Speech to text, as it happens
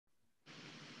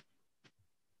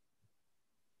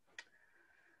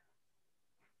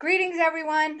Greetings,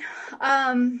 everyone.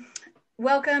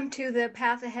 Welcome to the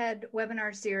Path Ahead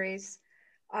webinar series.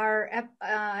 Our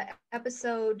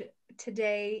episode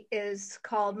today is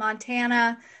called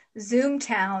Montana Zoom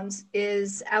Towns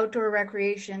is Outdoor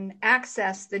Recreation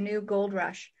Access the New Gold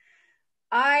Rush.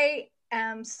 I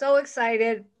am so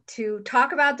excited to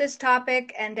talk about this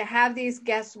topic and to have these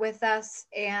guests with us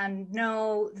and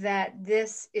know that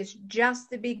this is just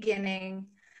the beginning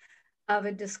of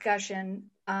a discussion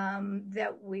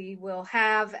that we will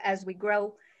have as we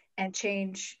grow and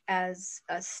change as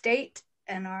a state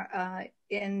and our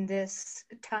in this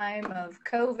time of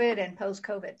COVID and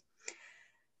post-COVID.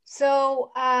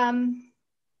 So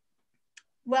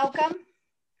welcome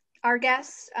our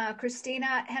guests,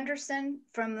 Christina Henderson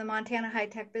from the Montana High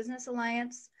Tech Business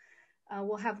Alliance.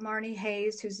 We'll have Marnie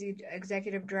Hayes, who's the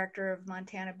Executive Director of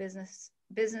Montana Business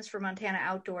for Montana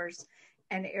Outdoors,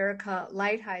 and Erica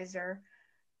Lighthizer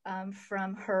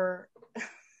from her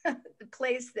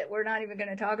place that we're not even going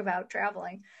to talk about,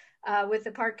 traveling, with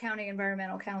the Park County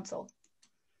Environmental Council.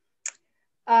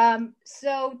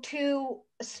 So to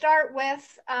start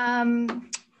with,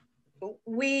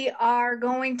 we are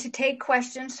going to take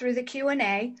questions through the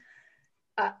Q&A.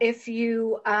 If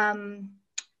you,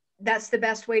 that's the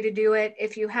best way to do it.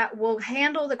 If you have, we'll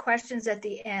handle the questions at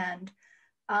the end.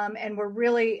 And we're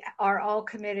really are all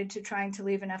committed to trying to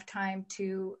leave enough time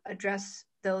to address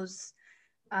those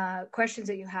questions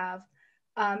that you have.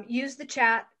 Use the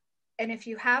chat, and if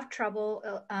you have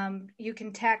trouble, you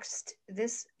can text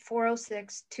this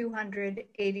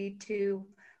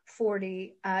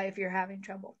 406-200-8240 if you're having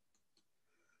trouble.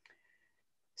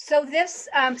 So this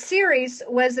series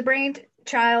was the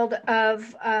brainchild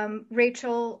of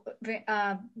Rachel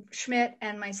Schmidt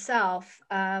and myself,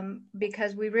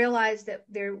 because we realized that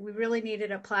we really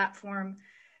needed a platform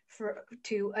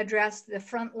to address the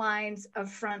front lines of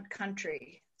front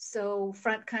country. So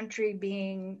front country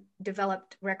being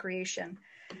developed recreation.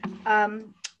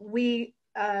 We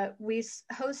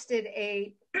hosted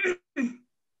a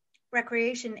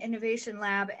recreation innovation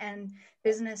lab and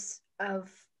business of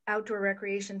outdoor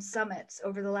recreation summits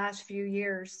over the last few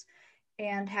years,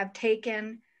 and have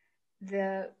taken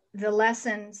the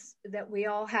lessons that we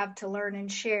all have to learn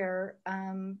and share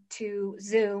to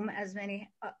Zoom, as many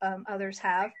others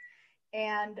have.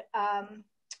 And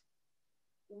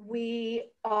we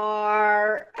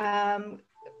are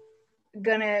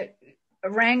going to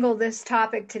wrangle this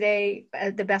topic today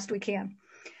the best we can.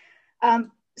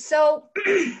 So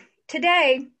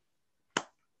today,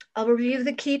 I'll review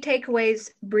the key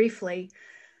takeaways briefly.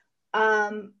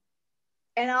 And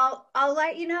I'll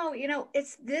let you know,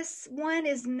 this one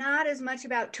is not as much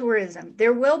about tourism.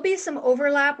 There will be some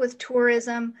overlap with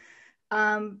tourism.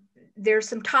 There's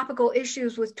some topical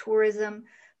issues with tourism,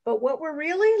 but what we're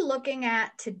really looking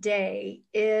at today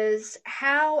is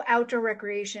how outdoor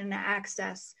recreation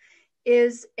access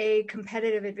is a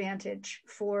competitive advantage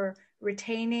for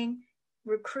recruiting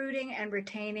and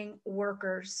retaining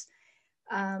workers.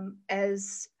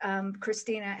 As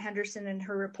Christina Henderson in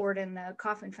her report in the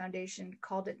Kauffman Foundation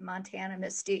called it Montana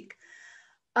Mystique.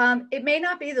 It may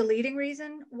not be the leading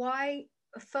reason why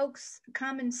folks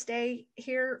come and stay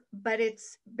here, but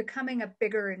it's becoming a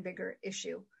bigger and bigger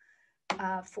issue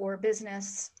for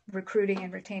business recruiting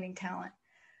and retaining talent.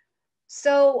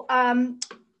 So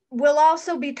we'll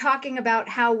also be talking about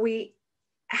how we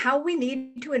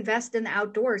need to invest in the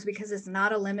outdoors, because it's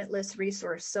not a limitless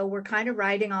resource. So we're kind of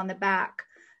riding on the back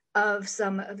of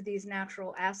some of these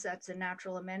natural assets and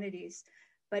natural amenities.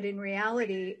 But in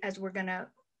reality, as we're going to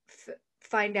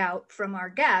find out from our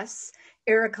guests,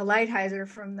 Erica Lighthizer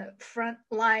from the front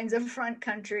lines of front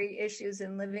country issues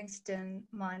in Livingston,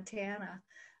 Montana,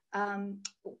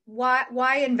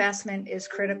 why investment is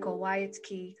critical, why it's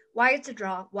key, why it's a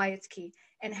draw, why it's key,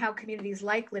 and how communities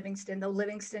like Livingston, though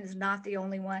Livingston is not the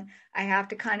only one, I have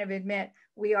to kind of admit,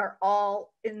 we are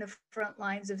all in the front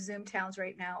lines of Zoom towns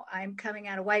right now. I'm coming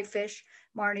out of Whitefish,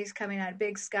 Marnie's coming out of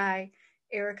Big Sky,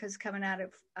 Erica's coming out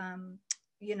of,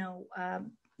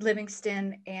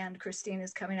 Livingston, and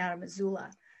Christina's coming out of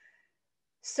Missoula.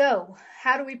 So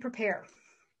how do we prepare?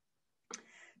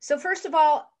 So first of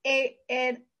all,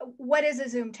 what is a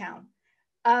Zoom town?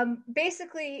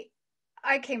 Basically,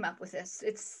 I came up with this.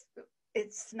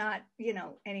 It's not,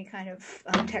 any kind of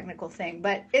technical thing,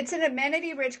 but it's an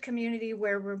amenity-rich community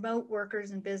where remote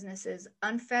workers and businesses,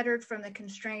 unfettered from the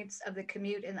constraints of the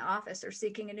commute in the office, are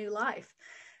seeking a new life.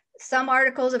 Some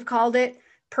articles have called it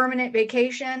permanent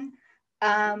vacation,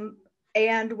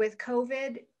 and with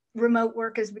COVID, remote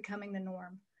work is becoming the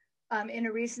norm. In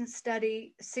a recent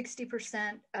study,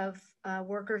 60% of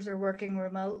workers are working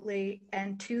remotely,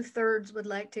 and 2/3 would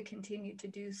like to continue to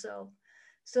do so.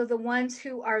 So the ones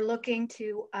who are looking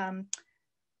to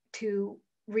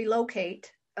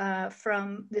relocate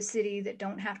from the city, that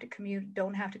don't have to commute,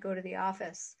 don't have to go to the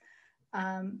office,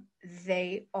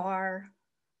 they are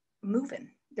moving.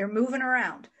 They're moving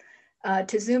around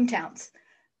to Zoom towns.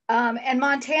 And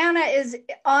Montana is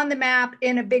on the map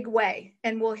in a big way.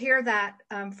 And we'll hear that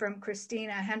from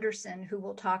Christina Henderson, who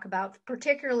will talk about,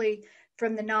 particularly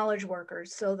from the knowledge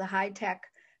workers. So the high-tech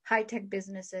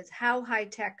businesses, how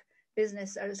high-tech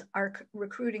businesses are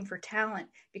recruiting for talent,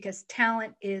 because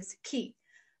talent is key.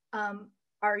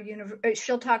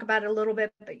 She'll talk about it a little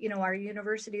bit, but our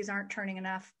universities aren't turning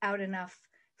out enough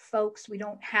folks. We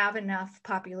don't have enough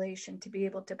population to be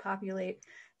able to populate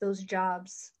those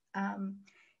jobs.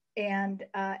 In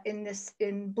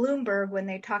Bloomberg, when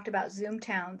they talked about Zoom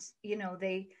towns,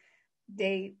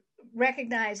 they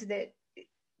recognized that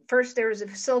first there was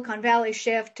a Silicon Valley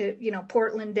shift to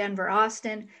Portland, Denver,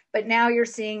 Austin, but now you're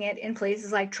seeing it in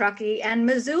places like Truckee and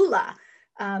Missoula.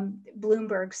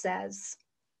 Bloomberg says,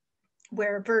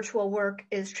 where virtual work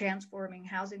is transforming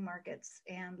housing markets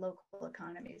and local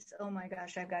economies. Oh my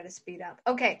gosh, I've got to speed up.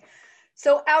 Okay,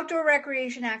 so outdoor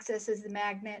recreation access is the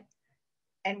magnet.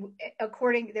 And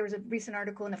there was a recent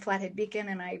article in the Flathead Beacon,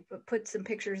 and I put some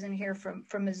pictures in here from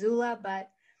Missoula, but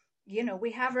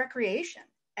we have recreation.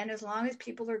 And as long as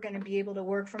people are going to be able to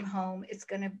work from home, it's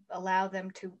going to allow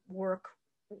them to work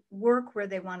where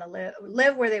they want to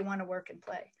live where they want to work and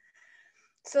play.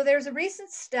 So there's a recent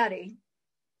study.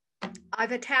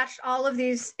 I've attached all of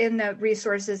these in the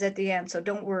resources at the end, so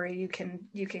don't worry, you can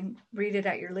read it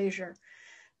at your leisure.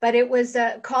 But it was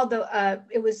called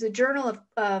it was the Journal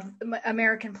of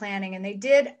American Planning, and they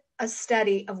did a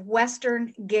study of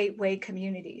Western Gateway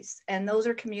communities, and those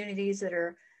are communities that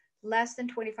are less than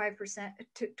 25%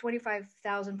 to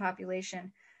 25,000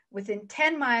 population, within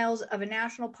 10 miles of a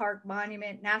national park,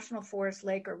 monument, national forest,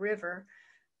 lake, or river,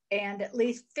 and at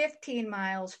least 15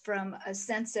 miles from a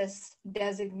census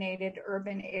designated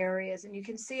urban areas. And you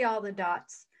can see all the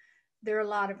dots. There are a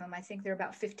lot of them. I think there are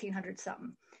about 1,500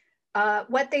 something.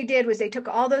 What they did was they took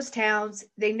all those towns,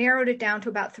 they narrowed it down to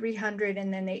about 300,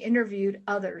 and then they interviewed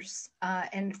others.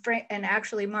 And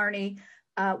actually Marnie,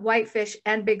 Whitefish,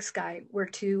 and Big Sky were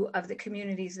two of the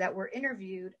communities that were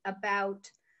interviewed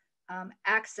about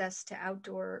access to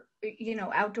outdoor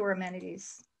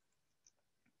amenities.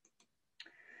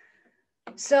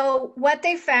 So what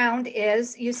they found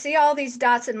is, you see all these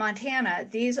dots in Montana.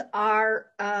 These are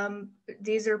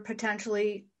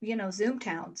potentially, Zoom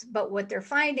towns. But what they're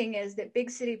finding is that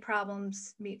big city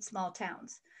problems meet small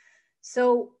towns.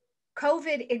 So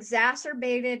COVID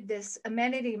exacerbated this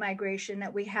amenity migration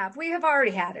that we have. We have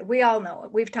already had it. We all know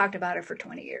it. We've talked about it for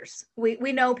 20 years.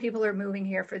 We know people are moving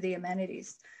here for the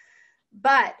amenities.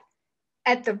 But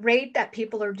at the rate that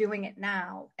people are doing it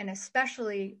now, and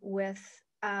especially with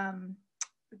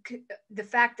the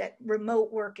fact that remote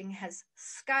working has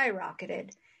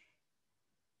skyrocketed,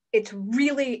 it's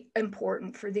really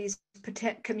important for these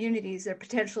communities that are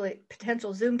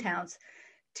potential Zoom towns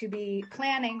to be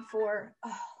planning for,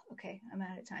 okay, I'm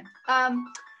out of time,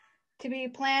 to be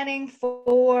planning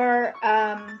for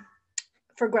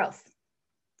growth.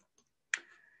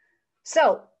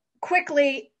 So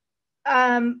quickly,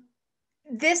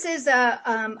 this is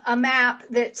a map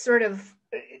that sort of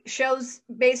shows,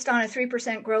 based on a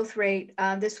 3% growth rate.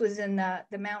 This was in the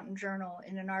Mountain Journal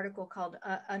in an article called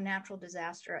A Natural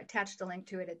Disaster. I attached a link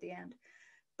to it at the end.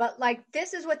 But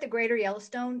this is what the greater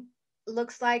Yellowstone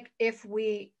looks like if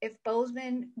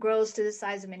Bozeman grows to the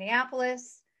size of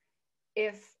Minneapolis,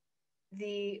 if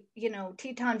the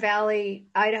Teton Valley,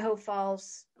 Idaho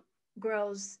Falls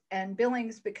grows, and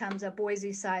Billings becomes a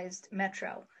Boise-sized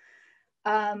metro.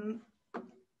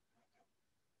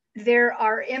 There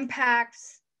are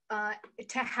impacts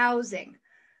to housing.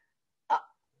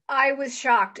 I was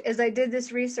shocked as I did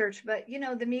this research, but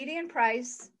the median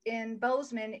price in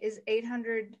Bozeman is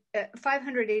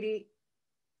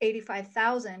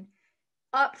 $585,000,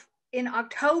 up in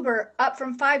October, up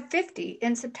from $550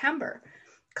 in September.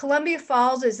 Columbia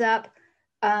Falls is up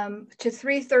to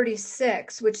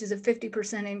 $336, which is a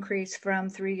 50% increase from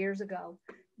 3 years ago.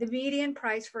 The median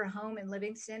price for a home in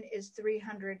Livingston is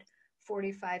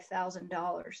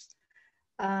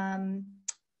 $345,000.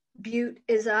 Butte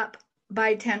is up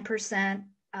by 10%.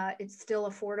 It's still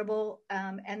affordable.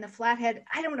 And the Flathead,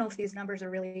 I don't know if these numbers are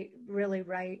really, really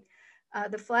right.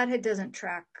 The Flathead doesn't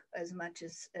track as much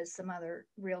as some other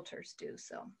realtors do.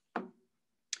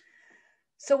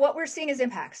 So what we're seeing is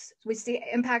impacts. We see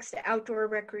impacts to outdoor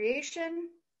recreation.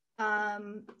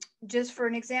 Just for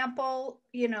an example,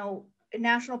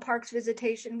 national parks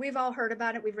visitation, we've all heard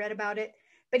about it, we've read about it.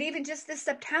 But even just this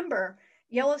September,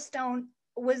 Yellowstone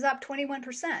was up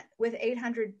 21% with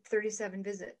 837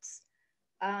 visits.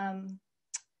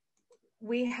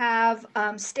 We have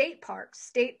state parks.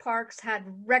 State parks had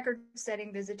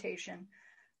record-setting visitation.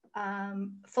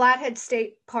 Flathead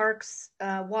State Park's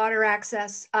water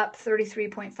access up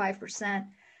 33.5%.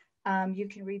 You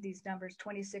can read these numbers,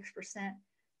 26%.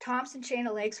 Thompson Chain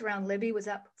of Lakes around Libby was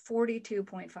up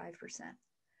 42.5%.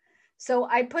 So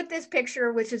I put this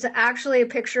picture, which is actually a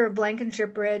picture of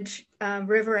Blankenship Bridge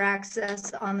river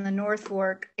access on the North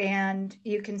Fork. And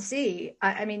you can see,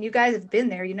 I mean, you guys have been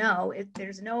there, you know,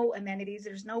 there's no amenities,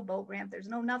 there's no boat ramp, there's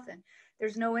no nothing.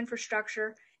 There's no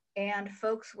infrastructure. And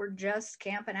folks were just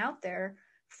camping out there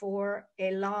for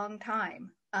a long time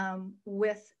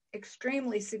with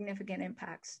extremely significant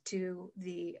impacts to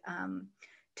the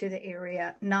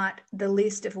area, not the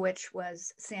least of which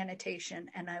was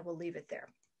sanitation. And I will leave it there.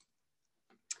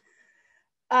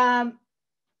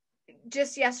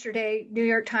 Just yesterday, New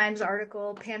York Times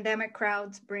article, pandemic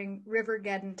crowds bring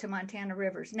Rivergeddon to Montana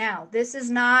rivers. Now, this is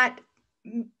not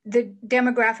the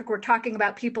demographic we're talking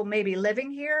about, people maybe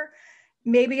living here.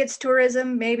 Maybe it's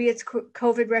tourism, maybe it's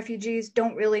COVID refugees,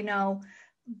 don't really know.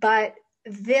 But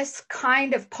this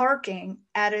kind of parking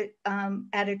at a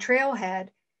trailhead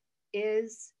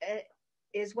is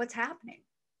what's happening.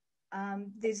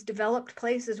 These developed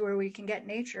places where we can get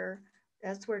nature,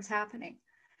 that's where it's happening.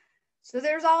 So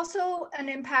there's also an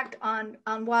impact on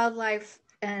wildlife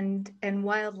and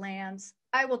wildlands.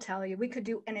 I will tell you, we could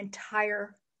do an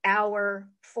entire hour,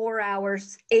 4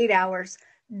 hours, 8 hours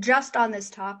just on this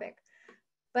topic.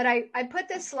 But I put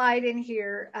this slide in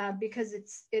here because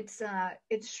it's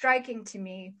striking to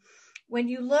me. When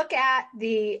you look at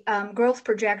the growth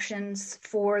projections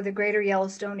for the greater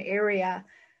Yellowstone area,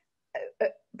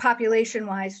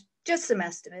 population-wise, just some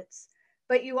estimates,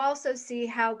 but you also see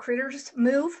how critters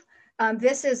move.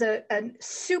 This is a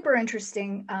super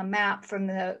interesting map from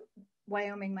the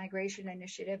Wyoming Migration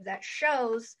Initiative that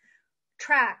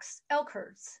tracks elk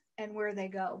herds and where they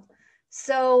go.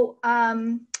 So,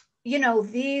 you know,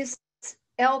 these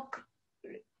elk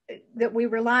that we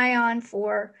rely on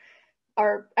for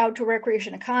our outdoor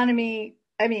recreation economy,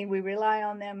 I mean, we rely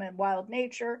on them in wild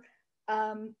nature.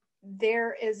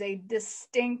 There is a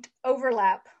distinct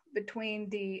overlap between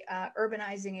the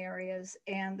urbanizing areas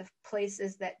and the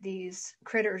places that these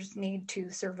critters need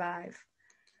to survive.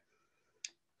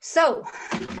 So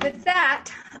with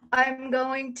that, I'm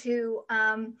going to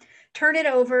turn it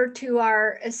over to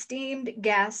our esteemed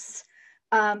guests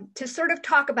to sort of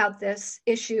talk about this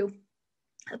issue.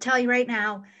 I'll tell you right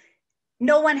now,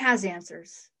 no one has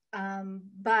answers,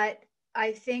 but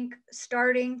I think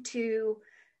starting to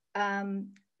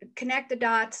connect the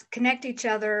dots, connect each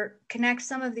other, connect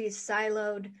some of these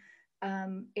siloed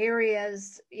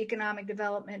areas, economic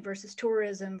development versus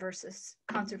tourism versus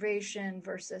conservation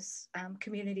versus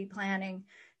community planning,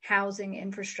 housing,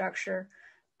 infrastructure.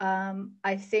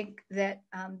 I think that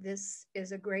this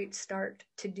is a great start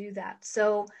to do that.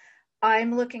 So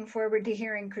I'm looking forward to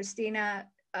hearing Christina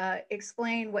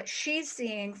explain what she's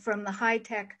seeing from the High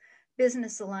Tech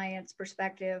Business Alliance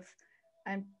perspective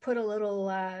and put a little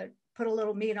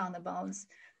meat on the bones.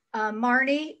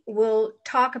 Marnie will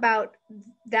talk about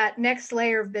that next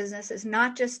layer of businesses,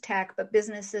 not just tech, but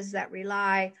businesses that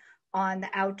rely on the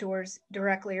outdoors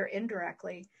directly or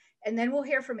indirectly. And then we'll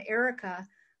hear from Erica,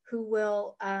 who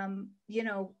will, you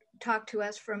know, talk to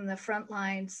us from the front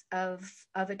lines of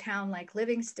a town like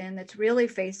Livingston that's really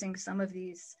facing some of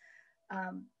these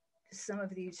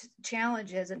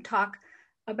challenges, and talk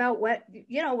about what,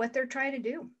 you know, what they're trying to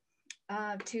do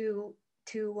to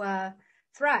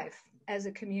thrive as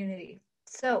a community.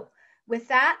 So with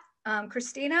that,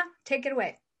 Christina, take it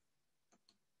away.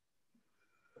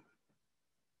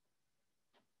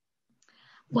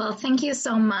 Well, thank you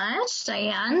so much,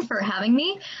 Diane, for having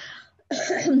me.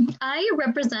 I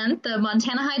represent the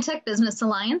Montana High Tech Business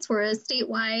Alliance. We're a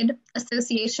statewide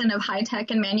association of high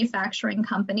tech and manufacturing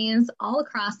companies all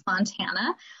across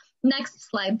Montana. Next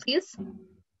slide, please.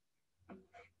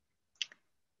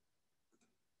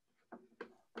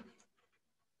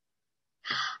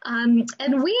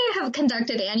 And we have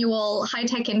conducted annual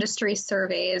high-tech industry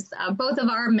surveys. Both of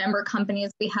our member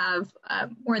companies, we have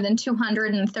more than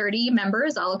 230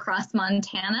 members all across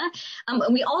Montana.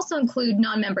 We also include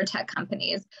non-member tech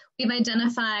companies. We've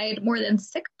identified more than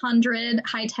 600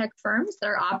 high-tech firms that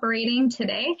are operating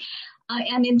today.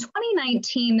 And in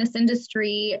 2019, this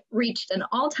industry reached an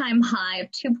all-time high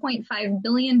of $2.5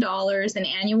 billion in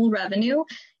annual revenue.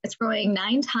 It's growing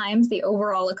 9 times the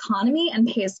overall economy and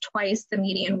pays twice the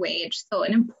median wage. So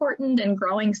an important and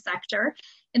growing sector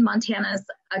in Montana's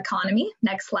economy.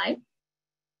 Next slide.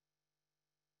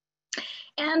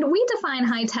 And we define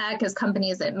high tech as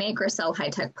companies that make or sell high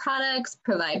tech products,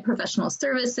 provide professional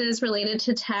services related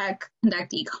to tech,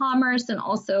 conduct e-commerce, and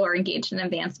also are engaged in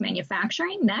advanced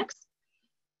manufacturing. Next.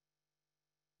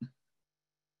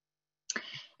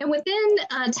 And within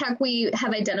tech, we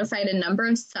have identified a number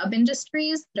of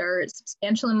sub-industries that are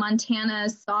substantial in Montana: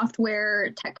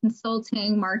 software, tech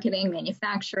consulting, marketing,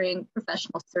 manufacturing,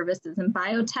 professional services, and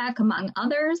biotech, among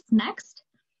others. Next.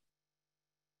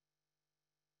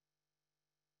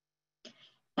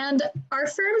 And our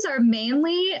firms are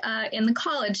mainly in the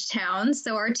college towns.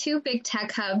 So our two big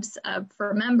tech hubs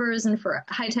for members and for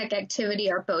high-tech activity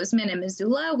are Bozeman and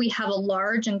Missoula. We have a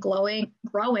large and growing,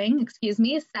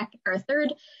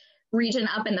 third region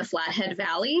up in the Flathead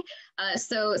Valley.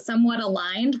 So somewhat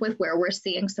aligned with where we're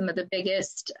seeing some of the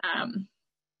biggest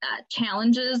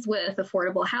challenges with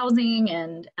affordable housing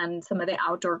and some of the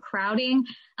outdoor crowding.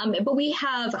 But we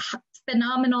have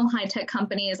phenomenal high-tech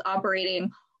companies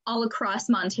operating all across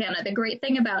Montana. The great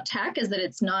thing about tech is that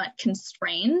it's not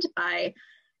constrained by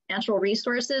natural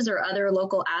resources or other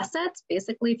local assets.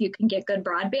 Basically, if you can get good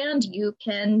broadband, you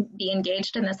can be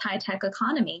engaged in this high-tech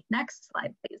economy. Next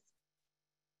slide, please.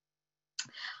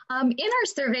 In our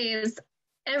surveys,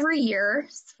 every year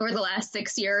for the last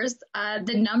 6 years,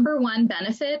 the number one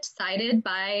benefit cited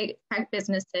by tech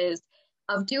businesses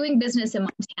of doing business in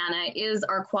Montana is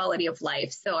our quality of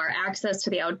life. So our access to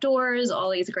the outdoors, all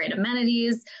these great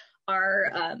amenities,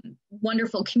 our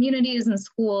wonderful communities and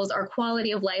schools, our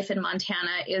quality of life in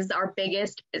Montana is our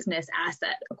biggest business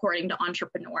asset, according to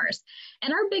entrepreneurs.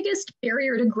 And our biggest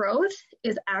barrier to growth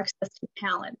is access to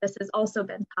talent. This has also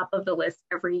been top of the list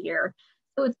every year.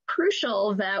 So it's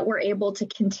crucial that we're able to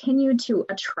continue to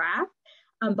attract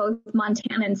both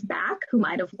Montanans back who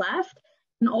might have left,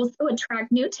 and also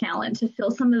attract new talent to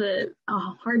fill some of the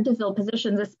hard to fill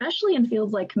positions, especially in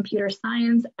fields like computer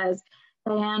science. As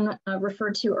Diane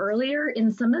referred to earlier,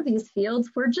 in some of these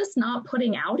fields, we're just not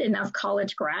putting out enough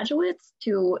college graduates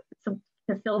to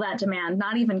fill that demand,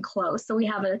 not even close. So we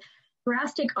have a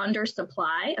drastic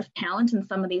undersupply of talent in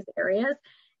some of these areas.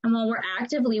 And while we're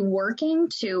actively working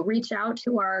to reach out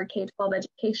to our K-12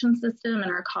 education system and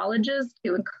our colleges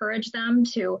to encourage them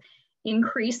to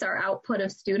increase our output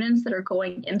of students that are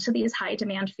going into these high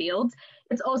demand fields,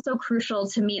 it's also crucial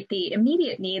to meet the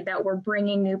immediate need that we're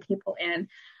bringing new people in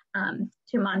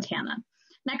to Montana.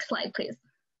 Next slide, please.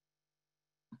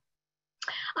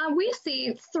 We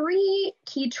see three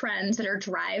key trends that are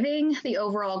driving the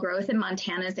overall growth in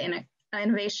Montana's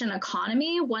innovation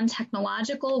economy: one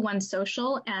technological, one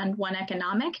social, and one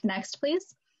economic. Next,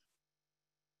 please.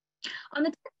 On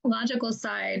the technological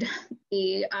side,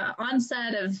 the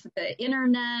onset of the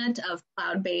internet, of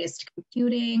cloud-based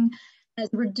computing, has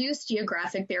reduced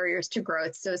geographic barriers to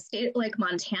growth. So a state like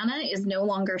Montana is no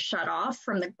longer shut off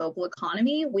from the global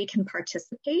economy. We can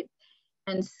participate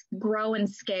and grow and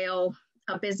scale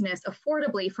a business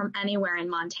affordably from anywhere in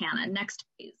Montana. Next,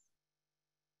 please.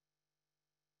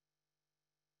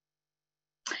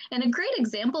 And a great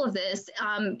example of this,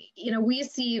 we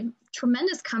see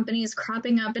tremendous companies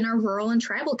cropping up in our rural and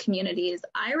tribal communities.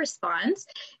 iResponse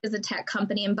is a tech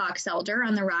company in Box Elder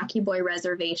on the Rocky Boy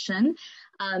Reservation.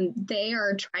 They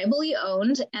are tribally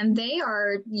owned, and they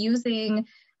are using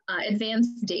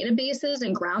advanced databases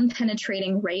and ground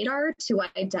penetrating radar to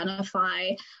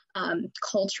identify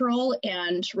cultural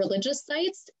and religious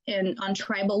sites on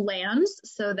tribal lands,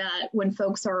 so that when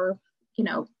folks are,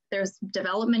 there's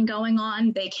development going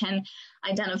on, they can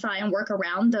identify and work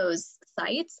around those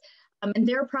sites. And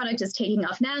their product is taking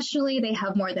off nationally. They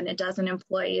have more than a dozen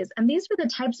employees. And these are the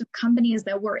types of companies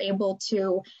that we're able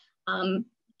to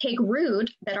take root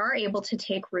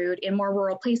in more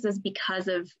rural places because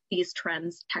of these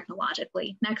trends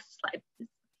technologically. Next slide, please.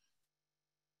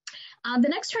 The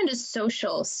next trend is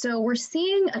social. So we're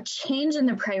seeing a change in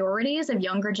the priorities of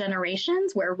younger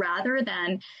generations, where rather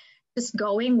than just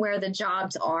going where the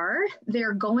jobs are,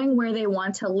 they're going where they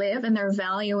want to live, and they're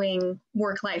valuing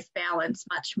work-life balance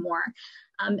much more.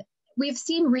 We've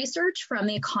seen research from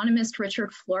the economist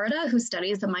Richard Florida, who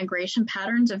studies the migration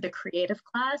patterns of the creative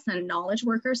class and knowledge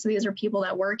workers. So these are people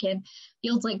that work in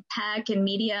fields like tech and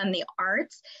media and the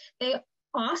arts. They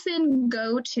often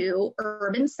go to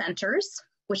urban centers,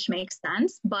 which makes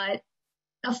sense. But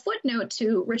a footnote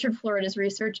to Richard Florida's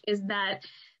research is that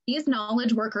these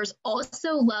knowledge workers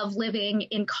also love living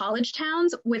in college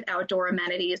towns with outdoor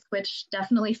amenities, which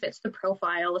definitely fits the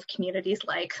profile of communities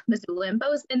like Missoula and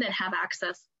Bozeman that have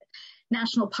access to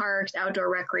national parks, outdoor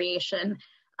recreation.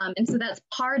 And so that's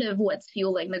part of what's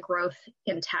fueling the growth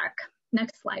in tech.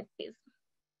 Next slide, please.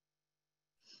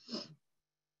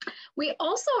 We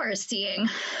also are seeing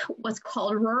what's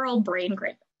called rural brain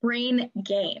brain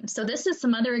gain. So this is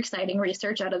some other exciting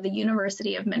research out of the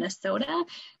University of Minnesota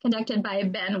conducted by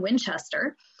Ben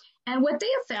Winchester. And what they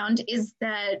have found is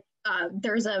that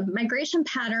there's a migration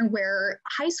pattern where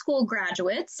high school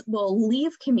graduates will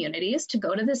leave communities to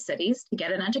go to the cities to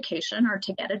get an education or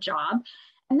to get a job.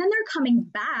 And then they're coming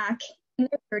back in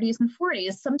their 30s and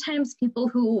 40s. Sometimes people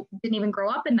who didn't even grow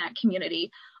up in that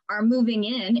community are moving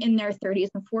in their 30s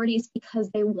and 40s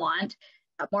because they want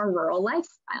a more rural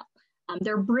lifestyle.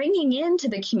 They're bringing into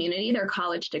the community their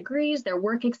college degrees, their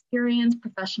work experience,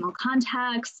 professional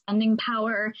contacts, spending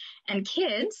power, and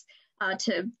kids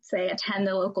to, say, attend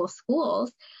the local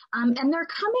schools. And they're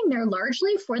coming there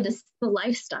largely for the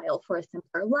lifestyle, for a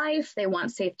simpler life. They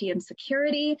want safety and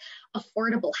security.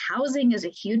 Affordable housing is a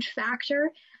huge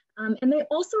factor. And they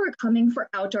also are coming for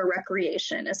outdoor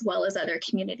recreation as well as other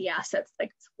community assets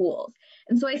like schools.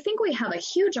 And so I think we have a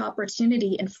huge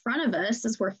opportunity in front of us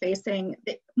as we're facing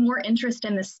more interest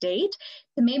in the state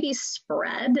to maybe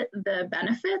spread the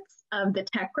benefits of the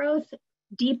tech growth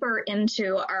deeper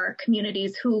into our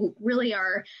communities who really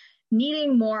are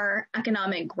needing more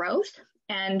economic growth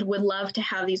and would love to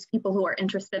have these people who are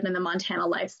interested in the Montana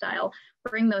lifestyle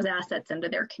bring those assets into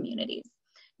their communities.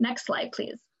 Next slide,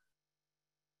 please.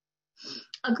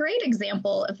 A great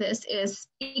example of this is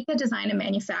Spica Design and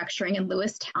Manufacturing in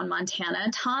Lewistown, Montana.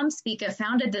 Tom Spica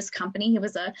founded this company. He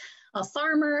was a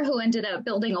farmer who ended up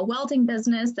building a welding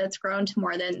business that's grown to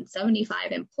more than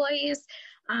 75 employees.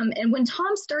 And when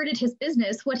Tom started his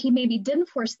business, what he maybe didn't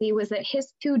foresee was that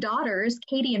his two daughters,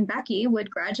 Katie and Becky, would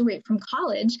graduate from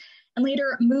college and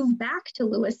later move back to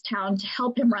Lewistown to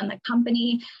help him run the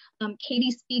company.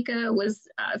 Katie Spica was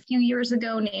a few years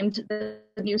ago named the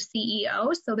new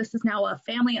CEO. So this is now a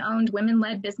family-owned,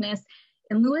 women-led business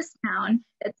in Lewistown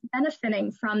that's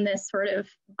benefiting from this sort of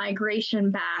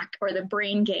migration back or the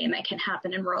brain gain that can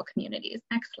happen in rural communities.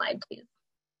 Next slide, please.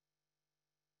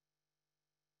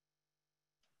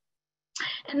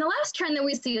 And the last trend that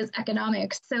we see is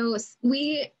economics. So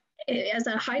we, as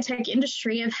a high-tech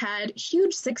industry, have had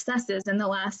huge successes in the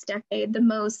last decade.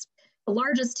 The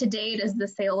largest to date is the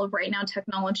sale of Right Now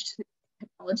Technologies to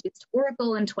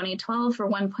Oracle in 2012 for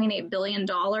 $1.8 billion.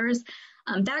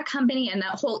 That company and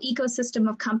that whole ecosystem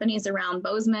of companies around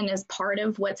Bozeman is part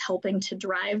of what's helping to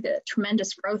drive the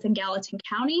tremendous growth in Gallatin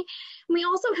County. And we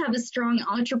also have a strong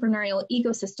entrepreneurial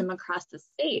ecosystem across the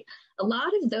state. A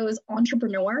lot of those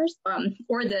entrepreneurs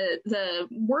or the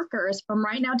workers from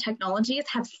Right Now Technologies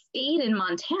have stayed in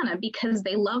Montana because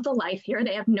they love the life here.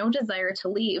 They have no desire to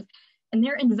leave. And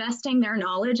they're investing their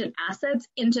knowledge and assets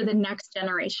into the next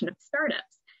generation of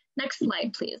startups. Next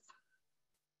slide, please.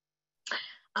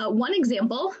 One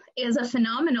example is a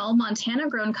phenomenal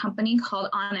Montana-grown company called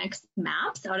Onyx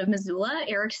Maps out of Missoula.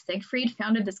 Eric Siegfried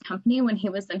founded this company when he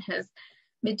was in his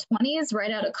mid-20s,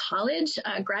 right out of college,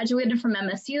 graduated from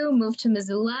MSU, moved to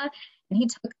Missoula, and he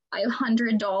took a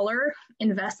 $500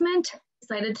 investment,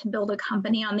 decided to build a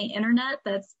company on the internet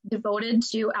that's devoted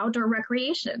to outdoor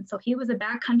recreation. So he was a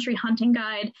backcountry hunting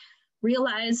guide,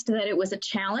 realized that it was a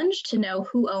challenge to know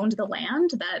who owned the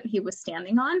land that he was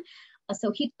standing on.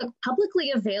 So he took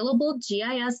publicly available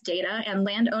GIS data and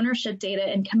land ownership data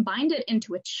and combined it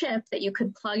into a chip that you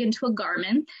could plug into a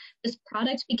Garmin. This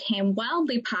product became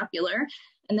wildly popular.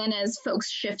 And then as folks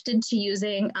shifted to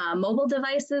using mobile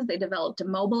devices, they developed a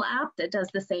mobile app that does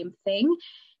the same thing.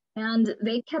 And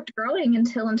they kept growing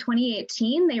until in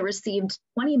 2018, they received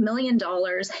 $20 million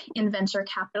in venture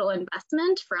capital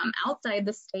investment from outside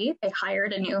the state. They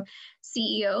hired a new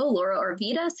CEO, Laura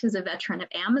Orvidas, who's a veteran of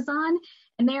Amazon.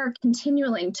 And they are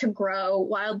continuing to grow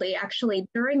wildly, actually,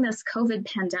 during this COVID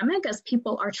pandemic, as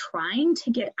people are trying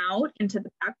to get out into the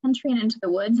backcountry and into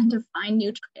the woods and to find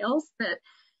new trails that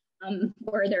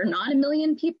where there are not a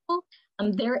million people.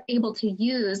 They're able to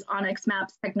use Onyx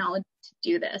Maps technology to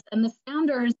do this. And the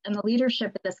founders and the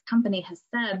leadership of this company has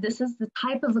said this is the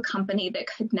type of a company that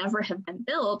could never have been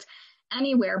built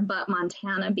anywhere but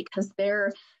Montana because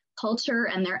their culture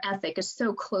and their ethic is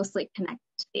so closely connected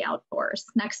to the outdoors.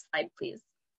 Next slide, please.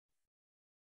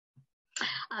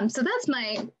 So that's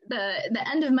the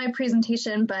end of my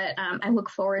presentation, but I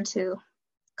look forward to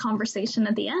conversation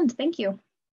at the end. Thank you.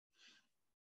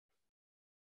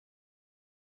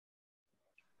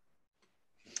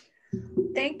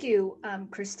 Thank you,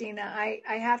 Christina. I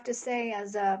have to say,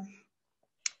 as a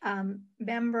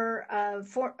member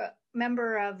of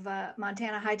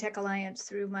Montana High Tech Alliance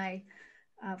through my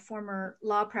former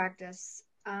law practice,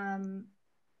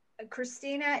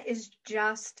 Christina is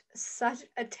just such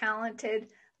a talented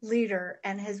leader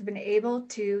and has been able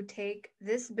to take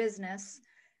this business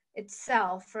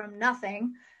itself from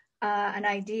nothing an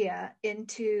idea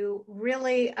into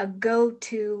really a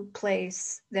go-to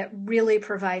place that really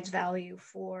provides value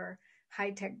for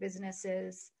high-tech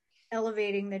businesses,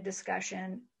 elevating the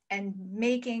discussion and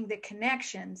making the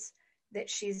connections that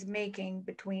she's making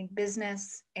between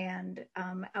business and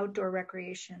outdoor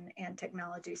recreation and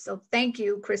technology. So thank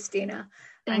you, Christina.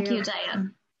 Thank you,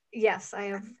 Diane. Yes, I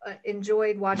have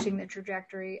enjoyed watching the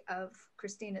trajectory of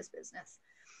Christina's business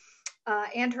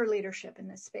and her leadership in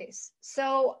this space.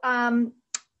 So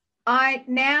I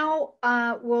now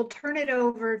will turn it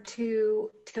over to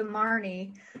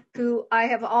Marnie, who I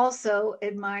have also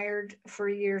admired for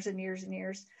years and years and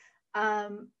years,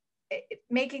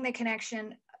 making the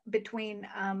connection between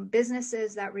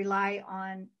businesses that rely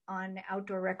on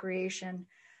outdoor recreation,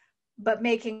 but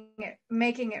making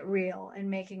it real and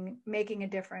making a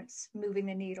difference, moving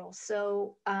the needle.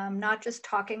 So not just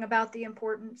talking about the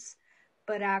importance,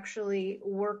 but actually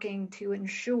working to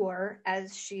ensure,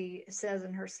 as she says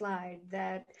in her slide,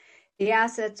 that the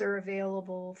assets are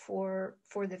available for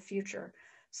the future.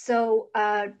 So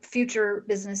future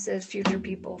businesses, future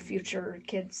people, future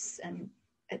kids, and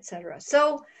etc.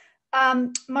 So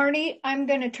Marnie, I'm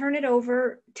going to turn it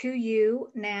over to you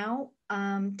now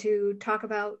to talk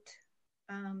about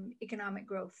economic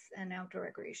growth and outdoor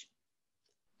recreation.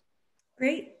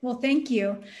 Great. Well, thank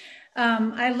you.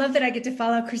 I love that I get to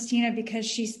follow Christina because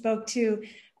she spoke to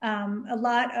a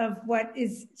lot of what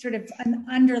is sort of an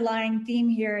underlying theme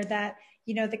here, that,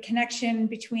 you know, the connection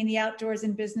between the outdoors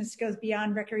and business goes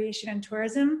beyond recreation and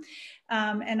tourism.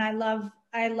 And I love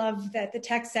that the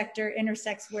tech sector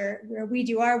intersects where we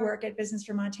do our work at Business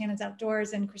for Montana's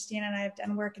Outdoors, and Christina and I have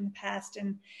done work in the past,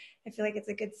 and I feel like it's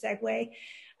a good segue.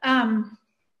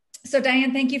 So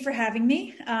Diane, thank you for having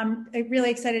me. I'm really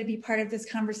excited to be part of this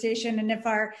conversation. And if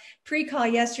our pre-call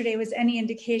yesterday was any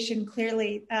indication,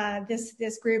 clearly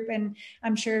this group, and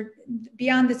I'm sure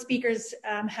beyond the speakers,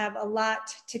 have a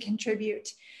lot to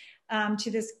contribute to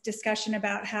this discussion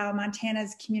about how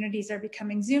Montana's communities are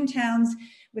becoming Zoom towns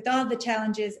with all the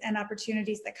challenges and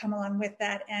opportunities that come along with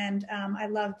that. And I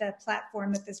love the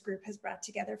platform that this group has brought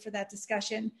together for that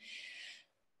discussion.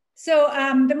 So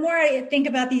the more I think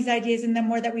about these ideas and the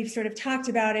more that we've sort of talked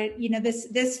about it, you know,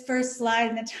 this first slide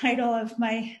and the title of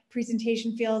my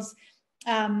presentation feels,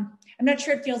 I'm not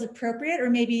sure it feels appropriate, or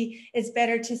maybe it's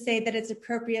better to say that it's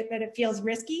appropriate, but it feels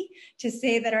risky to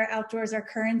say that our outdoors are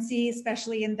currency,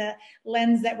 especially in the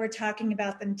lens that we're talking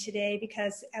about them today,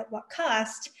 because at what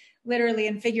cost, literally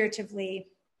and figuratively,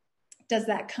 does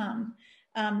that come?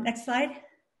 Next slide.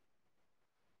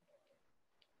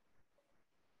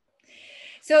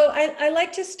 So I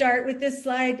like to start with this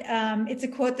slide. It's a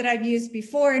quote that I've used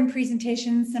before in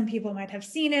presentations. Some people might have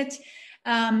seen it,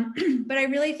 but I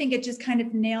really think it just kind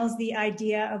of nails the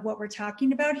idea of what we're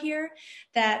talking about here,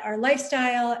 that our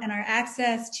lifestyle and our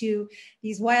access to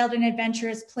these wild and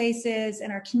adventurous places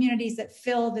and our communities that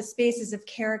fill the spaces of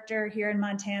character here in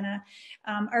Montana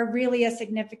are really a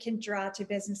significant draw to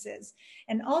businesses.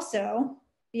 And also,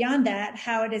 beyond that,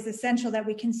 how it is essential that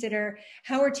we consider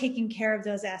how we're taking care of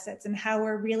those assets and how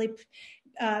we're really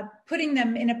putting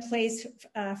them in a place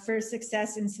for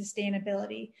success and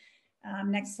sustainability.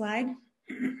 Next slide.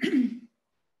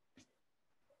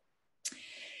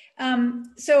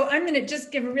 So I'm going to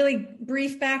just give a really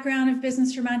brief background of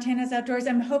Business for Montana's Outdoors.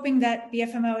 I'm hoping that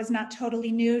BFMO is not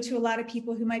totally new to a lot of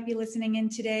people who might be listening in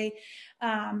today.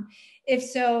 If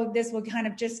so, this will kind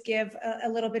of just give a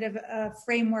little bit of a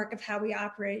framework of how we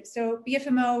operate. So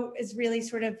BFMO is really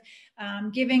sort of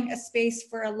giving a space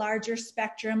for a larger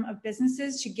spectrum of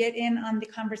businesses to get in on the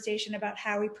conversation about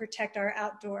how we protect our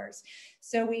outdoors.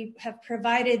 So we have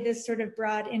provided this sort of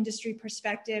broad industry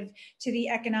perspective to the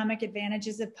economic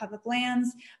advantages of public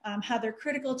lands, how they're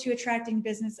critical to attracting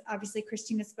business. Obviously,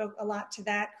 Christina spoke a lot to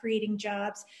that, creating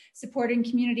jobs, supporting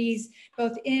communities,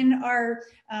 both in our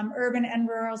urban and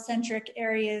rural centric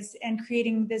areas, and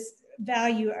creating this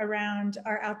value around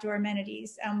our outdoor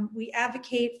amenities. We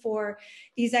advocate for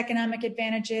these economic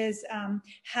advantages,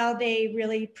 how they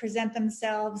really present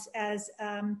themselves as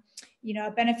you know,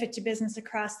 a benefit to business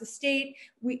across the state.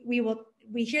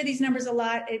 We hear these numbers a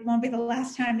lot. It won't be the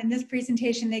last time in this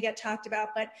presentation they get talked about,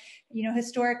 but you know,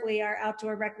 historically, our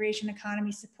outdoor recreation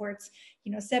economy supports,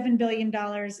 you know, $7 billion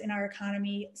in our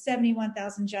economy,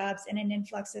 71,000 jobs, and an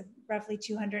influx of roughly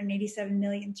 287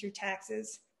 million through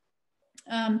taxes.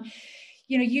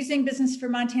 You know, using Business for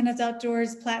Montana's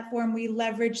Outdoors platform, we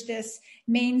leverage this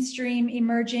mainstream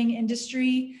emerging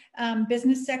industry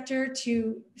business sector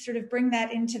to sort of bring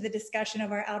that into the discussion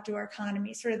of our outdoor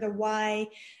economy, sort of the why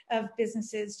of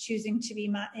businesses choosing to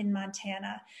be in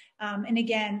Montana. And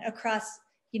again, across,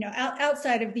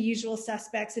 outside of the usual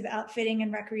suspects of outfitting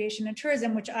and recreation and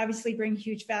tourism, which obviously bring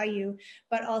huge value,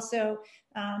 but also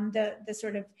the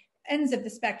sort of ends of the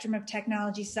spectrum of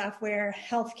technology, software,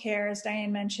 healthcare, as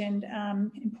Diane mentioned,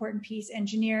 important piece,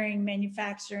 engineering,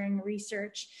 manufacturing,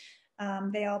 research,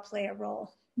 they all play a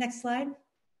role. Next slide.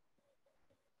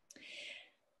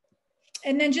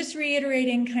 And then just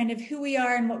reiterating kind of who we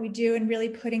are and what we do, and really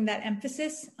putting that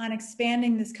emphasis on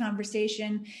expanding this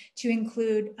conversation to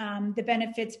include the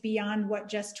benefits beyond what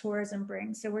just tourism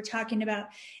brings. So we're talking about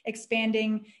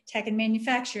expanding tech and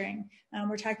manufacturing.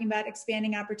 We're talking about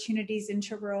expanding opportunities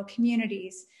into rural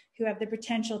communities who have the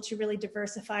potential to really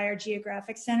diversify our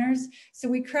geographic centers. So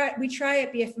we try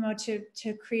at BFMO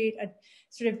to create a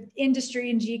sort of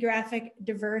industry and geographic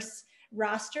diverse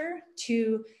roster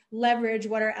to leverage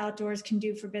what our outdoors can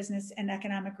do for business and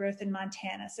economic growth in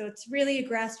Montana. So it's really a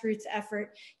grassroots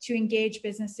effort to engage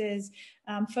businesses,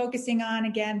 focusing on,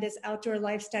 again, this outdoor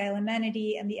lifestyle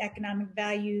amenity and the economic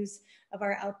values of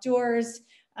our outdoors,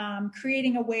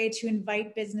 creating a way to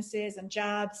invite businesses and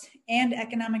jobs and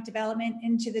economic development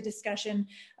into the discussion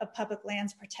of public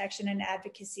lands protection and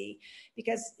advocacy.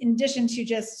 Because in addition to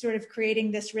just sort of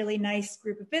creating this really nice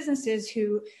group of businesses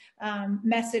who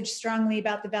message strongly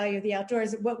about the value of the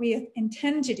outdoors, what we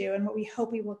intend to do and what we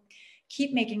hope we will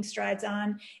keep making strides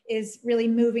on is really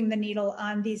moving the needle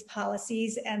on these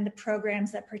policies and the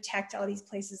programs that protect all these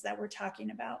places that we're talking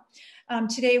about.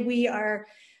 Today, we are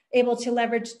able to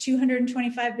leverage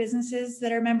 225 businesses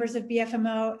that are members of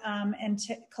BFMO, and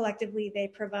collectively they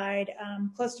provide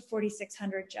close to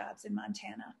 4,600 jobs in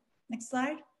Montana. Next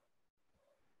slide.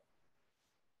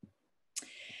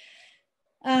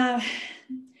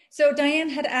 So Diane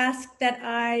had asked that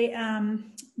I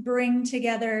bring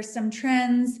together some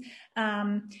trends.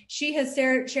 She has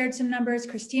shared some numbers.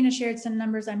 Christina shared some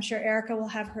numbers. I'm sure Erica will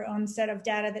have her own set of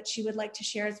data that she would like to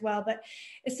share as well. But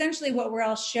essentially what we're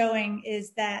all showing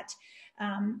is that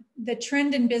the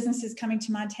trend in businesses coming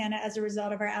to Montana as a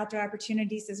result of our outdoor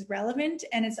opportunities is relevant,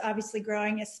 and it's obviously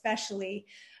growing, especially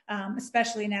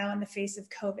now in the face of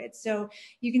COVID. So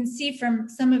you can see from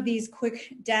some of these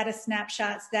quick data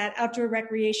snapshots that outdoor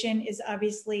recreation is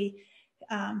obviously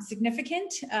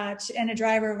significant and a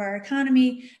driver of our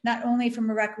economy, not only from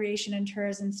a recreation and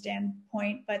tourism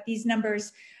standpoint, but these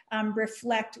numbers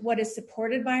reflect what is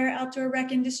supported by our outdoor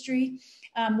rec industry.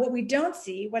 What we don't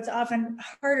see, what's often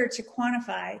harder to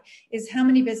quantify, is how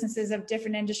many businesses of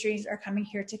different industries are coming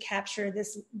here to capture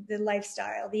the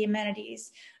lifestyle, the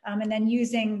amenities, and then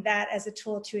using that as a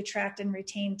tool to attract and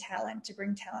retain talent, to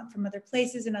bring talent from other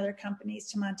places and other companies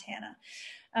to Montana.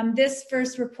 This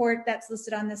first report that's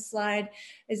listed on this slide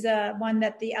is one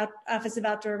that the Office of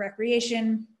Outdoor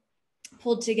Recreation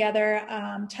pulled together,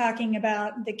 talking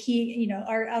about the key,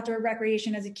 our outdoor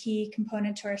recreation as a key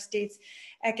component to our state's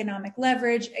economic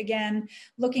leverage. Again,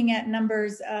 looking at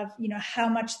numbers of, how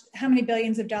many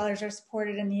billions of dollars are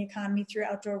supported in the economy through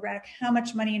outdoor rec, how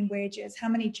much money in wages, how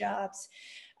many jobs.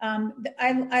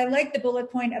 I like the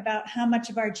bullet point about how much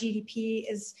of our GDP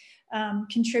is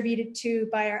contributed to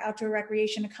by our outdoor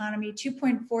recreation economy.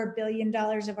 $2.4 billion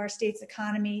of our state's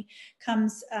economy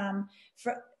comes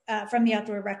from the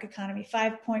outdoor rec economy,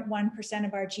 5.1%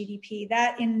 of our GDP.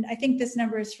 I think this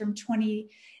number is from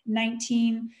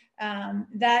 2019.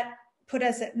 That put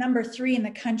us at number 3 in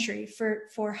the country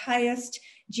for highest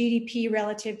GDP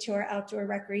relative to our outdoor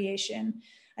recreation,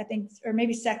 I think, or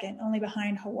maybe second, only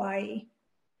behind Hawaii.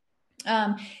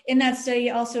 In that study,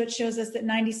 also, it shows us that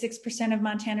 96% of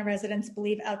Montana residents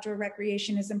believe outdoor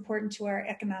recreation is important to our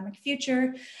economic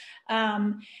future,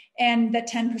 and that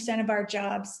 10% of our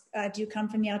jobs do come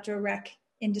from the outdoor rec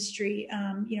industry,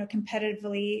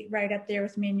 competitively right up there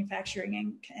with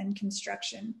manufacturing and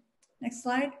construction. Next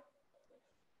slide.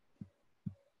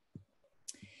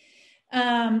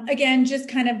 Again, just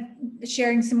kind of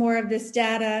sharing some more of this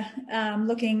data,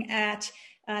 looking at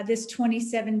this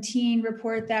 2017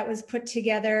 report that was put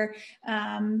together,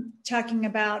 talking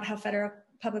about how federal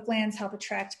public lands help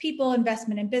attract people,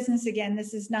 investment in business. Again,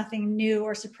 this is nothing new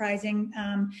or surprising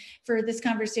for this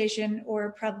conversation,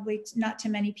 or probably not to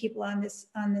many people on this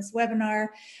webinar.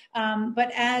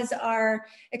 But as our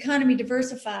economy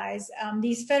diversifies,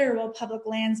 these federal public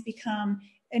lands become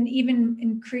an even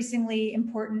increasingly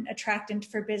important attractant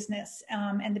for business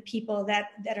and the people that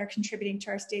are contributing to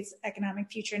our state's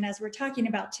economic future. And as we're talking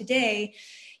about today,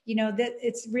 that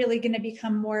it's really going to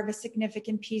become more of a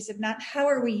significant piece of not how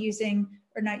are we using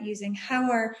or not using? How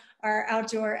are our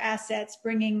outdoor assets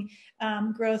bringing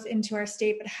growth into our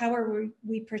state, but how are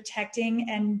we protecting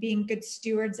and being good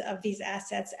stewards of these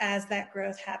assets as that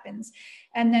growth happens?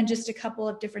 And then just a couple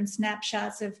of different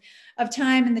snapshots of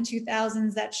time in the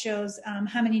 2000s that shows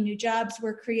how many new jobs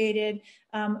were created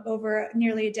over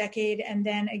nearly a decade, and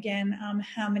then again,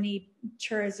 how many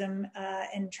tourism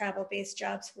and travel-based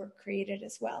jobs were created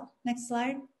as well. Next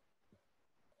slide.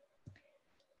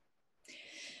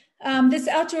 This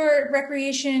outdoor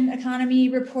recreation economy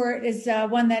report is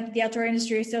one that the Outdoor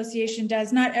Industry Association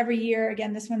does, not every year.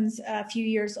 Again, this one's a few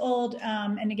years old,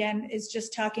 and again, is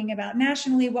just talking about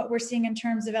nationally what we're seeing in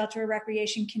terms of outdoor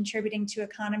recreation contributing to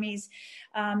economies,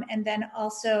 and then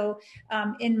also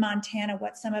in Montana,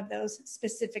 what some of those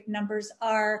specific numbers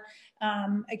are.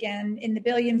 Again, in the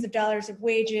billions of dollars of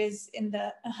wages, in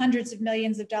the hundreds of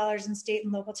millions of dollars in state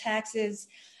and local taxes,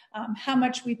 how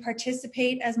much we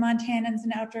participate as Montanans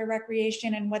in outdoor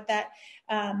recreation, and what that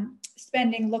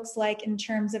spending looks like in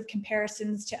terms of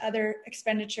comparisons to other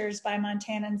expenditures by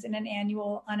Montanans on an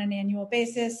annual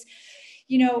basis.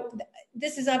 You know,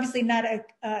 this is obviously not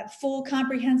a full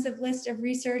comprehensive list of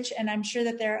research, and I'm sure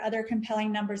that there are other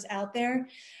compelling numbers out there.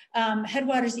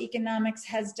 Headwaters Economics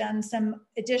has done some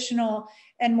additional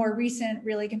and more recent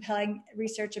really compelling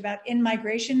research about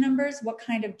in-migration numbers, what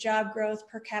kind of job growth,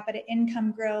 per capita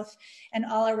income growth, and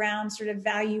all around sort of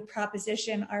value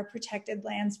proposition our protected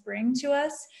lands bring to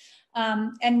us.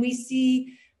 And we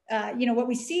see, what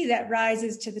we see that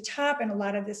rises to the top in a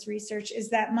lot of this research is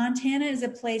that Montana is a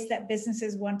place that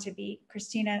businesses want to be.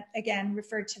 Christina, again,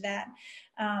 referred to that.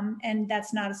 And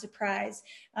that's not a surprise.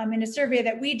 In a survey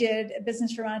that we did,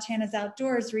 Business for Montana's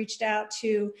Outdoors reached out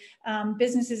to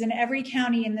businesses in every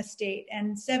county in the state,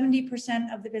 and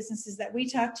 70% of the businesses that we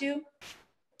talked to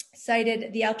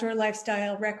cited the outdoor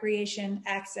lifestyle, recreation,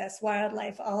 access,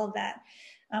 wildlife, all of that,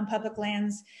 public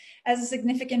lands, as a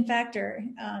significant factor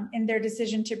in their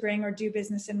decision to bring or do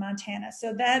business in Montana.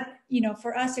 So that,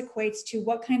 for us equates to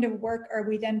what kind of work are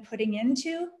we then putting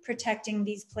into protecting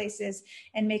these places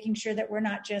and making sure that we're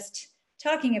not just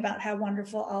talking about how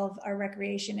wonderful all of our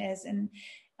recreation is. And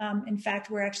in fact,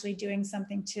 we're actually doing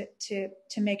something to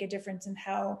make a difference in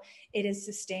how it is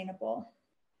sustainable.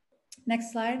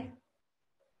 Next slide.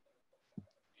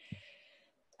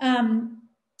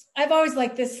 I've always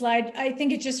liked this slide. I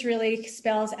think it just really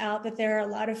spells out that there are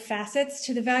a lot of facets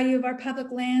to the value of our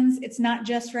public lands. It's not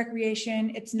just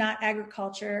recreation. It's not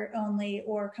agriculture only,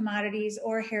 or commodities,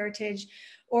 or heritage,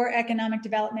 or economic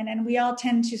development. And we all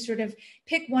tend to sort of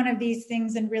pick one of these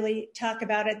things and really talk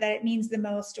about it, that it means the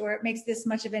most, or it makes this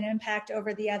much of an impact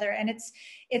over the other. And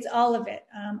it's all of it.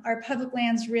 Our public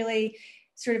lands really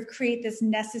sort of create this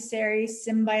necessary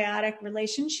symbiotic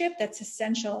relationship that's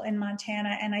essential in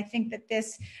Montana. And I think that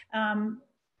this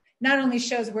not only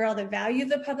shows where all the value of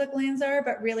the public lands are,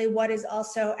 but really what is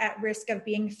also at risk of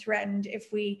being threatened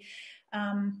if we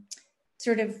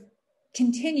sort of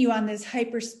continue on this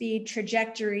hyperspeed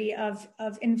trajectory of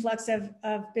influx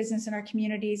of business in our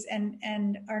communities,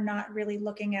 and are not really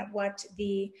looking at what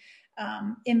the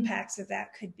impacts of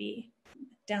that could be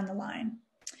down the line.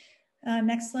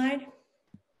 Next slide.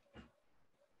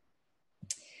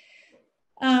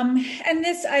 And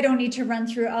this, I don't need to run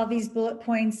through all these bullet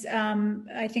points.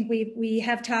 I think we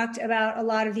have talked about a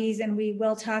lot of these, and we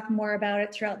will talk more about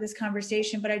it throughout this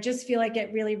conversation, but I just feel like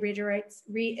it really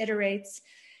reiterates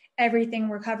everything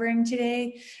we're covering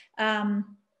today.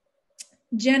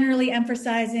 Generally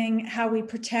emphasizing how we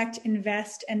protect,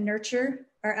 invest, and nurture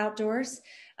our outdoors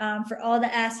for all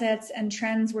the assets and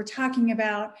trends we're talking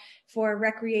about, for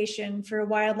recreation, for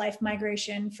wildlife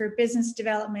migration, for business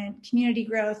development, community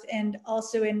growth, and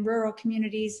also in rural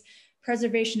communities,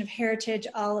 preservation of heritage,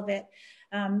 all of it.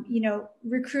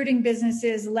 Recruiting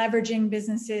businesses, leveraging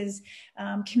businesses,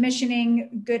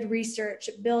 commissioning good research,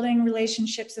 building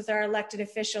relationships with our elected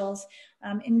officials,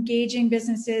 engaging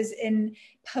businesses in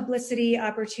publicity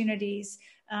opportunities,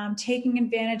 taking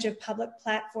advantage of public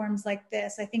platforms like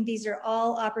this. I think these are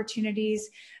all opportunities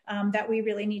that we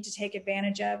really need to take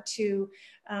advantage of to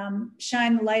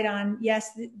shine the light on,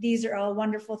 yes, these are all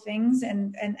wonderful things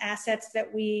and assets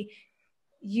that we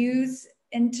use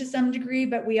to some degree,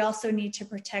 but we also need to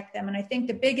protect them. And I think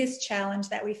the biggest challenge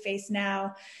that we face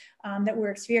now that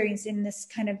we're experiencing this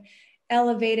kind of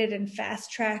elevated and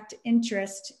fast-tracked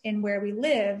interest in where we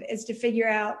live is to figure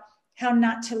out how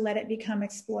not to let it become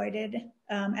exploited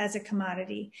as a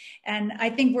commodity. And I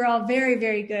think we're all very,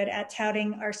 very good at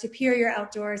touting our superior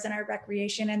outdoors and our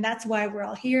recreation, and that's why we're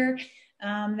all here.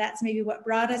 That's maybe what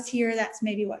brought us here. That's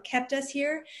maybe what kept us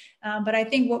here. But I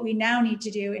think what we now need to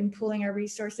do in pooling our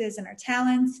resources and our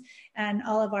talents and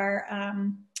all of our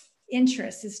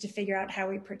interest is to figure out how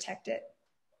we protect it.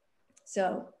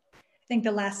 So I think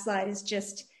the last slide is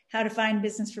just how to find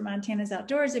business for Montana's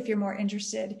outdoors if you're more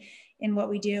interested in what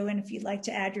we do and if you'd like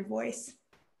to add your voice.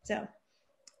 So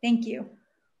thank you.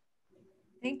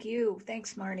 Thank you.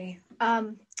 Thanks, Marnie.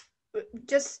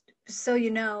 Just so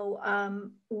you know,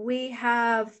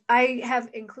 I have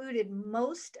included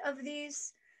most of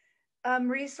these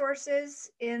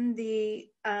resources in the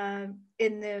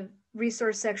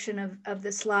resource section of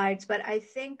the slides, but I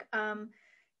think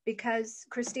because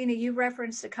Christina, you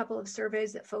referenced a couple of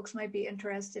surveys that folks might be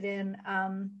interested in,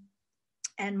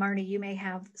 and Marnie, you may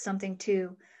have something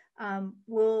too. I'll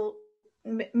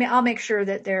make sure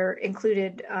that they're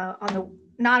included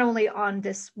not only on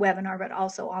this webinar, but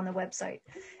also on the website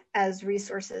as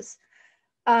resources.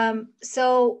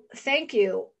 So thank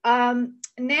you.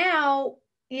 Now,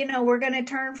 we're going to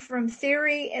turn from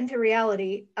theory into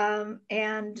reality,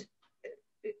 and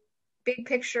big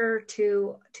picture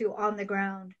to on the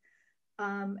ground.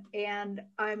 And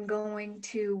I'm going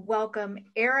to welcome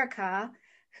Erica,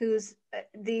 who's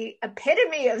the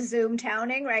epitome of Zoom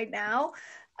towning right now,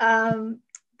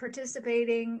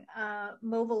 participating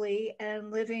mobily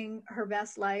and living her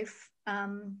best life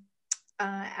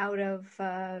out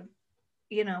of,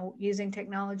 using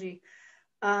technology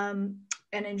and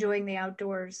enjoying the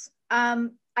outdoors.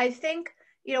 I think,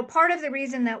 part of the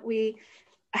reason that we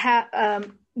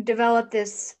developed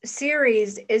this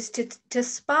series is to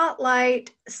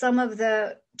spotlight some of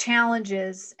the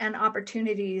challenges and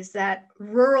opportunities that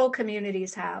rural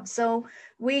communities have. So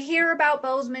we hear about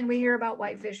Bozeman, we hear about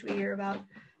Whitefish, we hear about,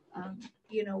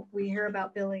 we hear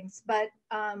about Billings, but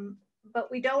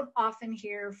we don't often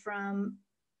hear from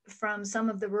some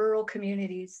of the rural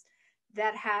communities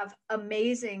that have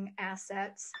amazing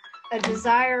assets, a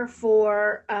desire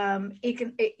for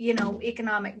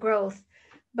economic growth,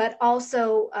 but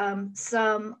also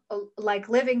some like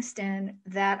Livingston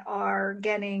that are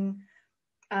getting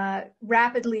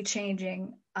rapidly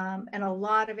changing, and a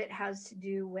lot of it has to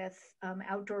do with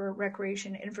outdoor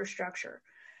recreation infrastructure.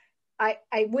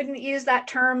 I wouldn't use that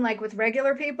term like with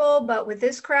regular people, but with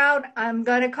this crowd, I'm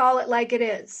going to call it like it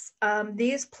is.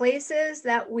 These places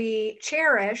that we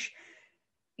cherish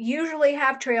usually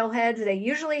have trailheads. They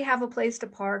usually have a place to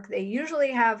park. They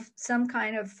usually have some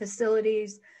kind of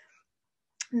facilities,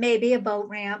 maybe a boat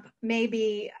ramp,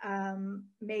 maybe a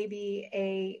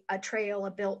trail,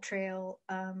 a built trail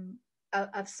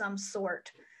of some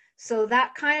sort. So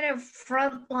that kind of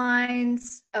front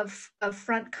lines of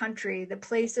front country, the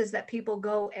places that people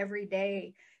go every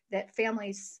day, that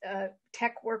families,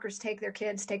 tech workers take their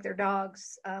kids, take their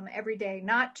dogs every day,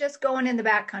 not just going in the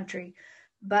backcountry,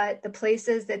 but the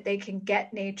places that they can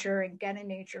get nature and get a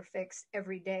nature fix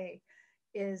every day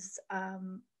is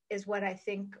what I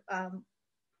think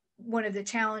one of the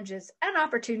challenges and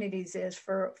opportunities is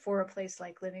for a place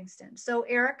like Livingston. So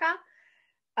Erica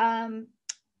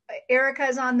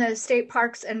is on the State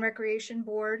Parks and Recreation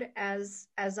Board as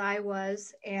I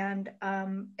was, and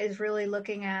is really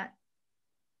looking at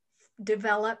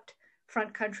developed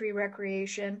front country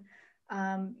recreation.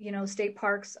 State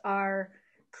parks are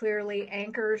clearly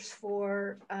anchors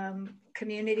for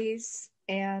communities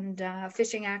and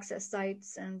fishing access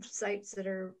sites and sites that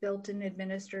are built and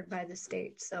administered by the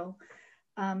state. So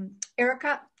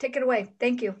Erica, take it away.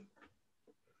 Thank you.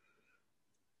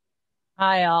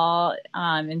 Hi all,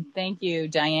 and thank you,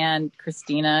 Diane,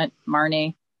 Christina,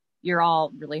 Marnie. You're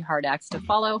all really hard acts to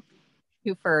follow. Thank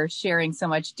you for sharing so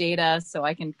much data so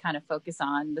I can kind of focus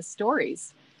on the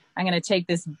stories. I'm going to take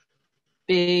this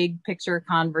big picture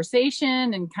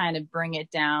conversation and kind of bring it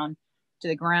down to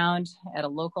the ground at a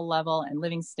local level in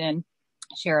Livingston,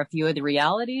 share a few of the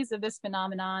realities of this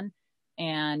phenomenon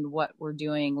and what we're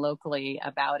doing locally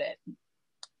about it.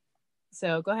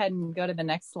 So go ahead and go to the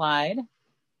next slide.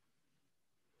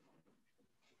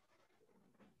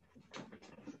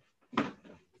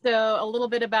 So a little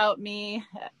bit about me.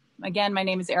 Again, my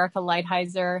name is Erica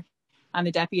Lighthizer. I'm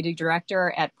the Deputy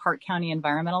Director at Park County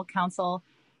Environmental Council.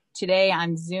 Today,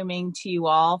 I'm Zooming to you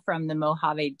all from the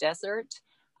Mojave Desert.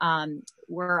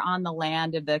 We're on the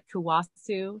land of the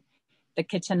Kuwasu, the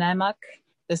Kichinamuk,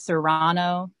 the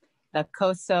Serrano, the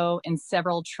Koso, and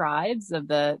several tribes of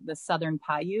the Southern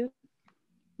Paiute.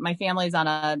 My family's on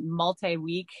a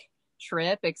multi-week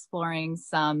trip exploring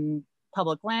some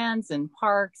public lands and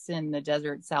parks in the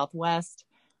desert Southwest.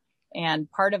 And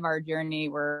part of our journey,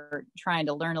 we're trying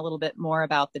to learn a little bit more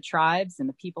about the tribes and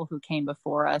the people who came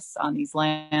before us on these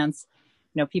lands.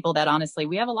 People that honestly,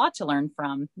 we have a lot to learn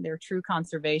from. They're true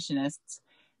conservationists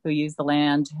who use the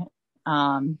land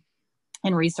and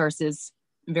resources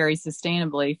very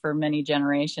sustainably for many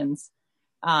generations.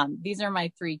 These are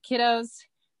my three kiddos.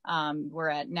 We're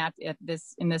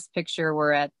in this picture,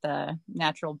 we're at the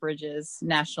Natural Bridges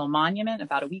National Monument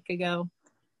about a week ago.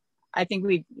 I think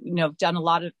we've done a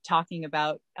lot of talking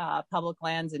about public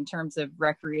lands in terms of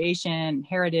recreation,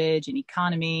 heritage, and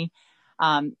economy.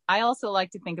 I also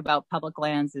like to think about public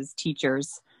lands as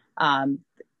teachers.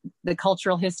 The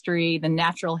cultural history, the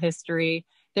natural history.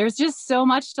 There's just so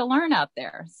much to learn out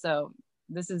there. So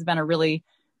this has been a really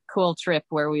cool trip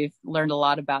where we've learned a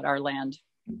lot about our land.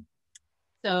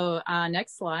 So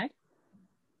next slide.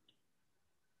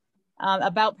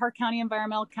 About Park County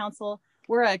Environmental Council,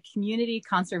 we're a community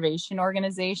conservation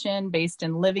organization based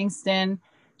in Livingston,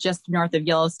 just north of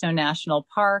Yellowstone National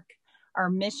Park. Our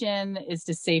mission is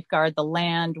to safeguard the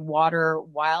land, water,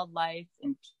 wildlife,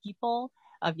 and people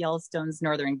of Yellowstone's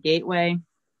Northern Gateway.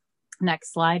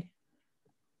 Next slide.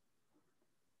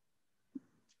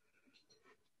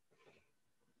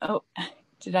 Oh,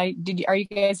 are you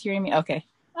guys hearing me? Okay.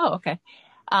 Oh, okay.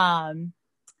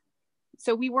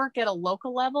 So we work at a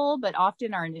local level, but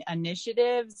often our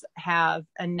initiatives have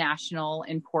a national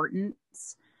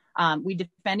importance. We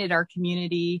defended our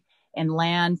community and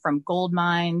land from gold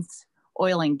mines,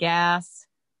 oil and gas,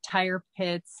 tire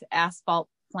pits, asphalt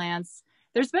plants.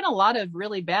 There's been a lot of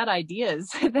really bad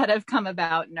ideas that have come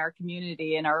about in our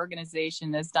community, and our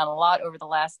organization has done a lot over the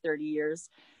last 30 years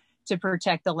to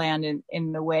protect the land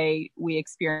in the way we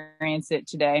experience it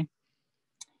today.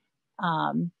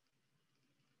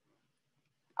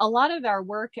 A lot of our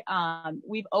work,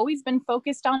 we've always been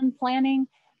focused on planning,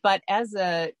 but as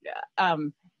of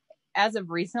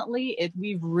recently,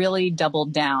 we've really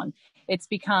doubled down. It's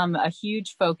become a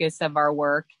huge focus of our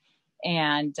work.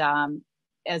 And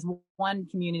as one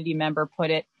community member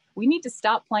put it, we need to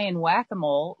stop playing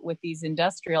whack-a-mole with these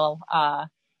industrial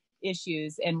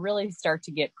issues and really start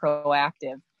to get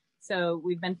proactive. So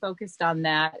we've been focused on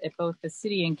that at both the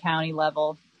city and county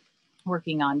level,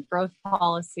 working on growth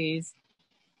policies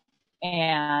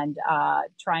and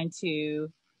trying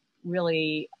to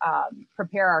really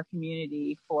prepare our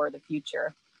community for the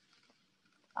future.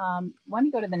 Why don't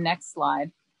you go to the next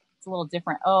slide? It's a little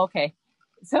different. Oh, okay.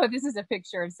 So this is a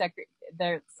picture of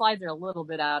the slides are a little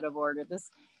bit out of order.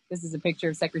 This is a picture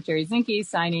of Secretary Zinke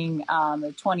signing a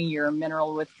 20-year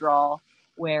mineral withdrawal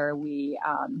where we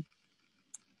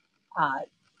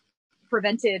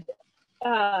prevented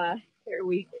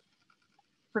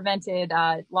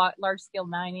large-scale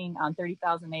mining on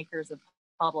 30,000 acres of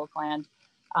public land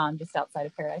just outside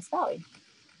of Paradise Valley.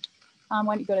 Why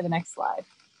don't you go to the next slide?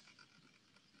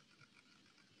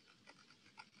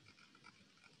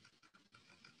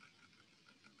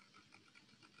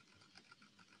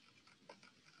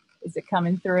 Is it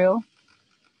coming through?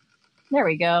 There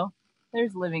we go.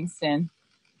 There's Livingston.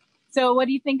 So what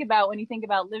do you think about when you think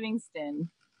about Livingston?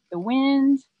 The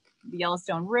wind, the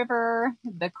Yellowstone River,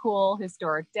 the cool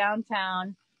historic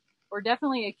downtown. We're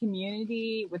definitely a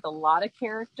community with a lot of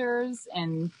characters,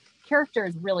 and character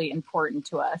is really important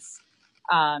to us.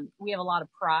 We have a lot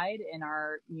of pride in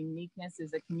our uniqueness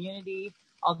as a community.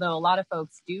 Although a lot of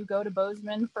folks do go to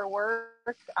Bozeman for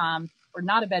work, we're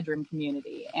not a bedroom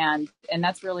community, and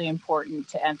that's really important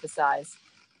to emphasize.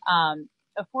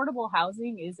 Affordable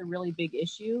housing is a really big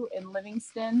issue in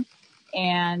Livingston,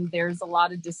 and there's a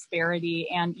lot of disparity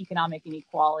and economic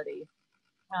inequality.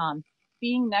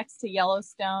 Being next to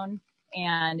Yellowstone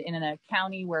and in a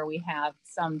county where we have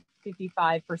some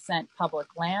 55% public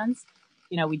lands,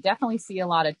 we definitely see a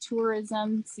lot of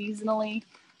tourism seasonally,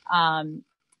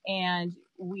 and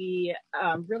we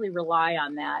really rely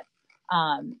on that.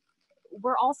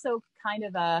 We're also kind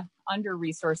of a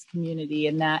under-resourced community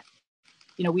in that,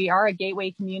 we are a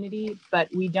gateway community, but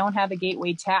we don't have a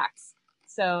gateway tax.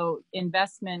 So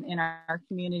investment in our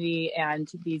community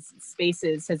and these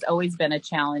spaces has always been a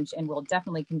challenge and will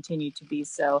definitely continue to be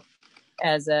so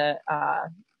as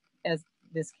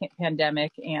this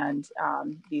pandemic and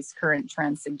these current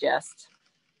trends suggest.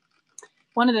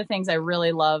 One of the things I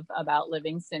really love about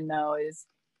Livingston, though,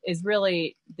 is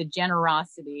really the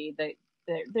generosity.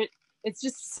 It's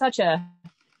just such a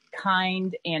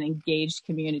kind and engaged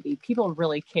community. People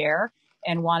really care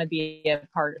and want to be a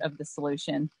part of the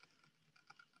solution.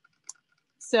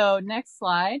 So next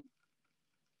slide.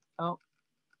 Oh.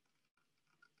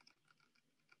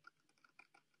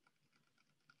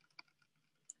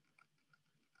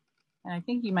 And I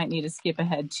think you might need to skip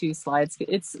ahead 2 slides.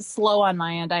 It's slow on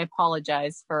my end. I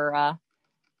apologize for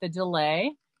the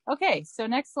delay. Okay, so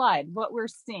next slide. What we're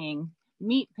seeing,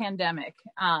 meet pandemic.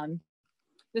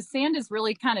 The sand is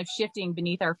really kind of shifting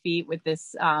beneath our feet with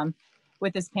this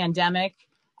pandemic.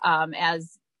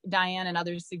 As Diane and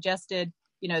others suggested,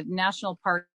 national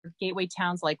park gateway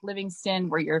towns like Livingston,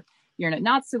 where you're you're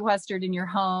not sequestered in your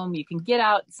home. You can get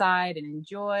outside and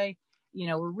enjoy.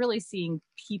 We're really seeing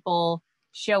people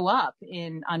show up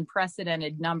in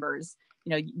unprecedented numbers.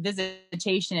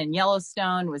 Visitation in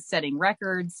Yellowstone was setting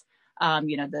records.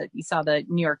 You saw the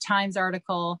New York Times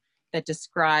article that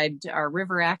described our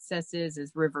river accesses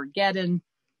as Rivergeddon.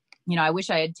 I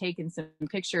wish I had taken some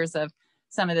pictures of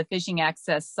some of the fishing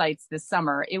access sites this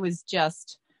summer. It was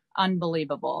just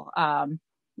unbelievable.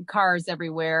 Cars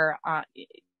everywhere,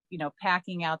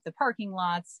 packing out the parking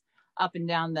lots, up and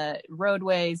down the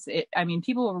roadways.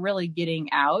 People were really getting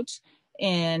out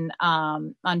in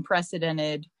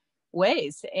unprecedented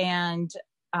ways. And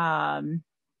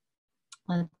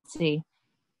let's see.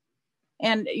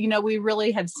 And, we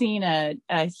really have seen a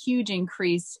huge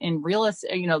increase in real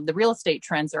estate. The real estate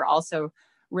trends are also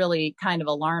really kind of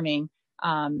alarming.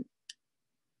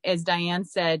 As Diane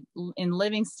said, in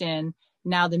Livingston,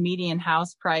 now the median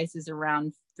house price is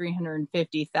around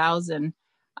 $350,000.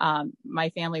 My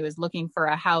family was looking for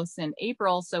a house in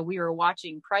April, so we were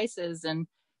watching prices and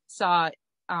saw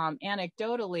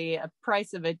anecdotally a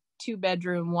price of a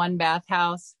 2-bedroom, 1-bath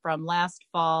house from last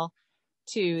fall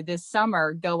to this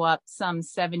summer go up some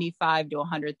 $75,000 to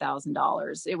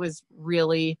 $100,000. It was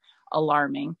really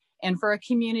alarming. And for a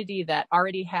community that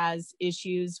already has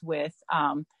issues with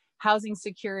housing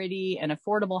security and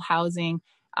affordable housing,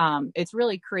 it's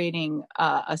really creating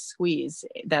a squeeze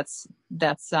that's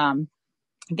going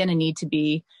to need to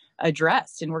be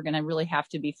addressed, and we're going to really have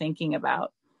to be thinking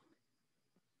about.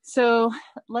 So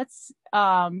let's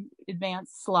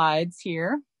advance slides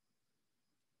here.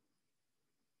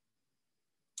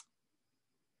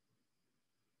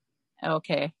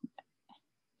 Okay.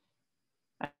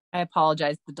 I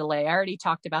apologize for the delay. I already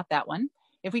talked about that one.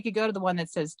 If we could go to the one that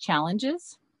says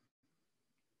challenges.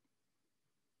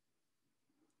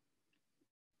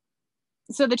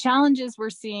 So the challenges we're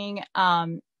seeing,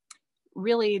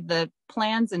 really the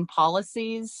plans and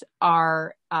policies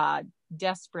are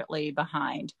desperately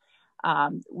behind.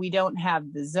 We don't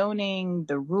have the zoning,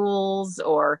 the rules,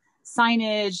 or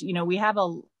signage. We have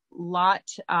a lot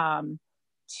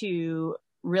to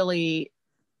really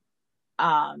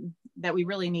that we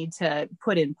really need to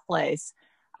put in place.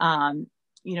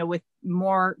 With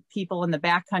more people in the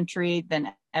backcountry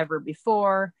than ever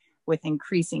before, with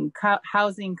increasing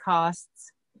housing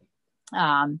costs,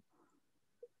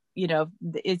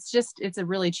 it's a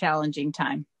really challenging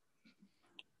time.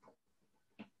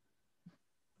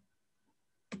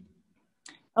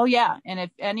 Oh yeah, and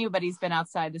if anybody's been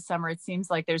outside this summer, it seems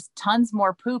like there's tons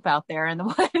more poop out there in the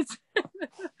woods.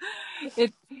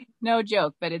 It's no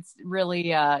joke, but it's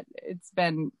really,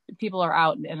 people are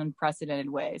out in unprecedented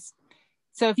ways.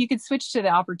 So if you could switch to the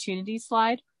opportunity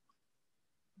slide.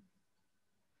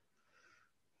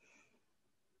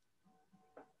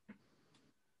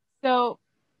 So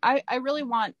I really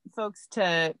want folks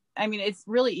to, it's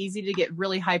really easy to get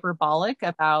really hyperbolic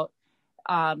about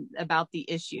the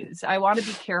issues. I want to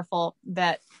be careful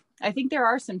that I think there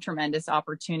are some tremendous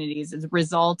opportunities as a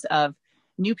result of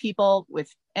new people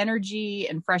with energy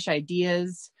and fresh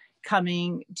ideas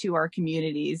coming to our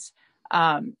communities.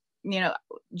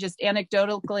 Just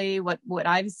anecdotally, what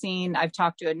I've seen, I've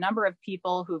talked to a number of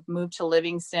people who've moved to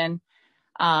Livingston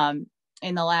in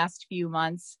the last few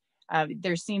months.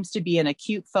 There seems to be an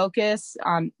acute focus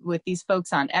with these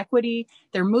folks on equity.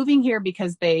 They're moving here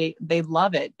because they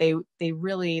love it. They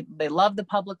love the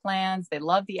public lands. They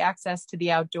love the access to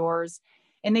the outdoors,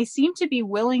 and they seem to be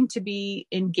willing to be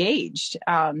engaged.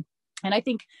 And I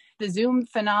think the Zoom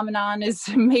phenomenon is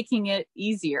making it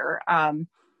easier.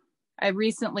 I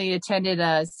recently attended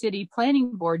a city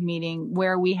planning board meeting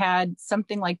where we had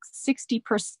something like 60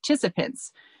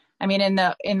 participants. In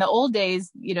the old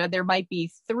days, there might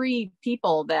be 3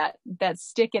 people that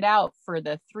stick it out for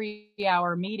the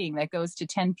 3-hour meeting that goes to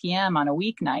 10 p.m. on a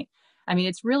weeknight.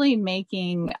 It's really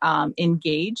making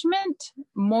engagement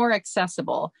more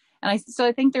accessible. And so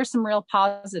I think there's some real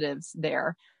positives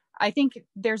there. I think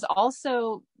there's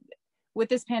also, with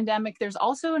this pandemic, there's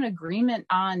also an agreement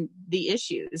on the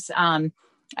issues. I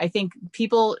think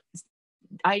people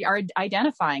are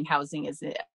identifying housing as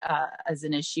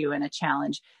an issue and a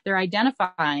challenge. They're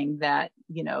identifying that,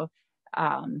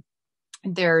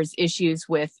 there's issues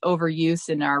with overuse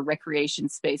in our recreation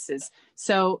spaces.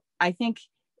 So I think,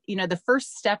 the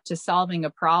first step to solving a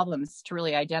problem is to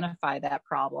really identify that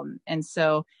problem. And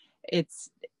so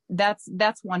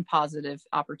that's one positive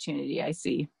opportunity I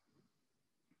see.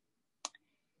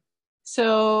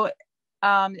 So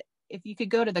if you could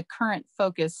go to the current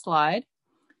focus slide.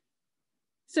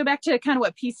 So back to kind of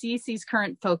what PCEC's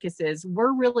current focus is,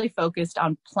 we're really focused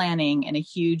on planning in a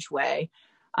huge way.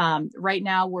 Right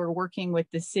now, we're working with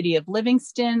the city of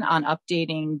Livingston on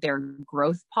updating their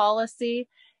growth policy.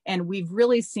 And we've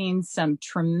really seen some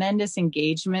tremendous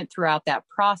engagement throughout that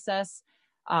process.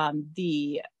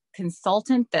 The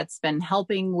consultant that's been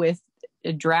helping with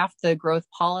draft the growth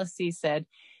policy said,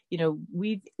 you know,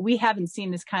 we haven't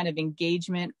seen this kind of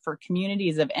engagement for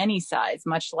communities of any size,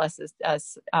 much less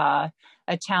a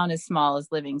town as small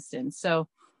as Livingston. So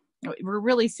we're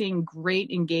really seeing great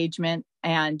engagement,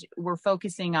 and we're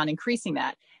focusing on increasing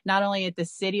that, not only at the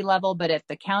city level, but at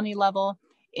the county level,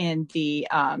 in the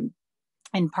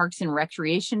in parks and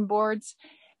recreation boards,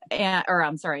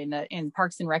 in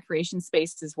parks and recreation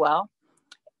space as well.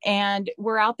 And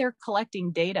we're out there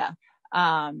collecting data.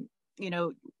 You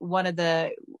know, one of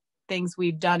the things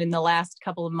we've done in the last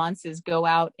couple of months is go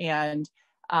out and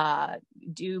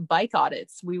do bike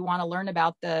audits. We want to learn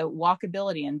about the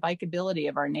walkability and bikeability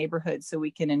of our neighborhood so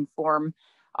we can inform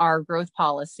our growth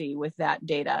policy with that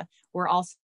data. We're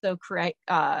also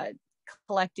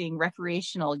collecting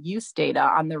recreational use data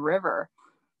on the river.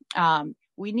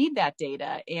 We need that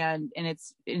data, and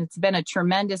it's been a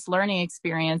tremendous learning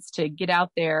experience to get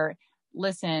out there,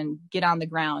 listen, get on the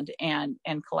ground, and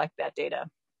collect that data.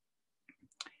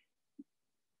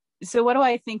 So what do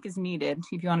I think is needed?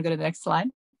 If you want to go to the next slide.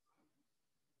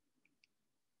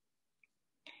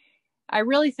 I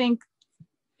really think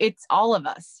it's all of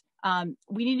us.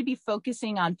 We need to be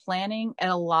focusing on planning at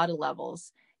a lot of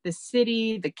levels. The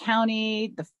city, the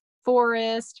county, the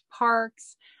forest,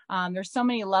 parks. There's so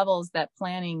many levels that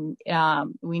planning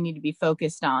we need to be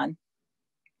focused on.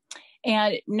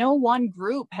 And no one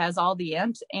group has all the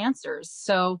answers.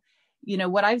 So, you know,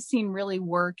 what I've seen really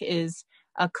work is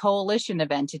a coalition of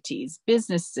entities,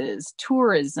 businesses,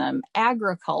 tourism,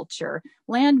 agriculture,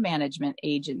 land management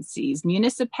agencies,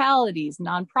 municipalities,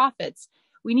 nonprofits.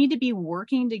 We need to be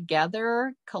working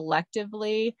together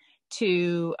collectively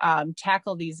to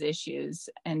tackle these issues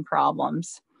and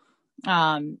problems.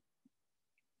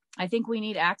 I think we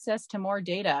need access to more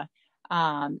data.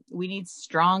 We need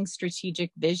strong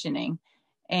strategic visioning.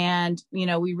 And, you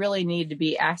know, we really need to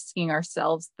be asking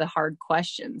ourselves the hard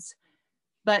questions.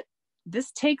 But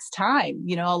this takes time.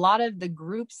 You know, a lot of the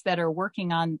groups that are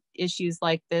working on issues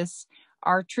like this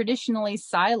are traditionally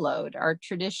siloed, are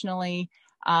traditionally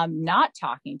not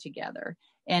talking together.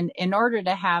 And in order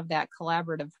to have that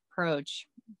collaborative approach,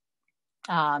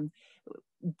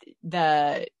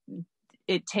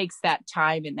 it takes that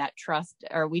time and that trust,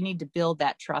 or we need to build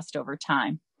that trust over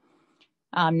time.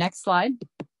 Next slide.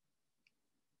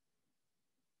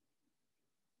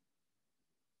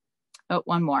 Oh,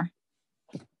 one more.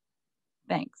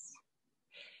 Thanks.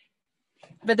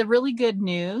 But the really good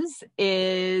news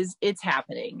is it's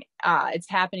happening. It's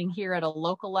happening here at a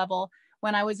local level.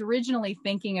 When I was originally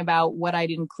thinking about what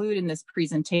I'd include in this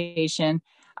presentation,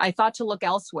 I thought to look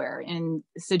elsewhere in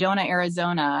Sedona,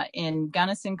 Arizona, in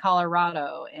Gunnison,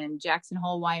 Colorado, in Jackson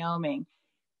Hole, Wyoming.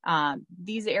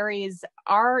 These areas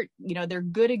are, you know, they're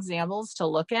good examples to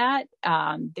look at.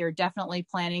 They're definitely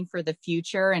planning for the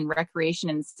future in recreation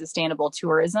and sustainable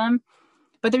tourism.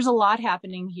 But there's a lot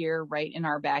happening here right in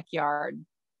our backyard.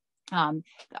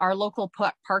 Our local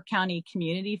Park County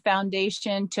Community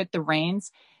Foundation took the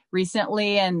reins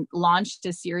recently and launched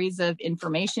a series of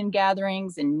information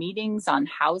gatherings and meetings on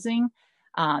housing.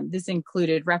 This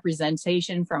included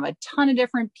representation from a ton of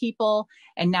different people,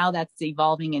 and now that's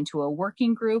evolving into a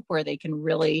working group where they can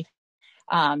really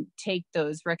take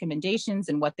those recommendations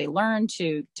and what they learned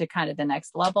to kind of the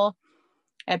next level.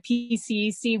 At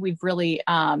PCEC, we've really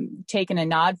taken a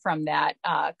nod from that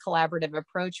collaborative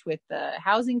approach with the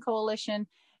Housing Coalition,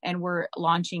 and we're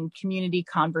launching community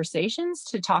conversations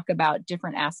to talk about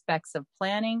different aspects of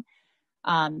planning.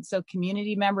 So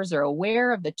community members are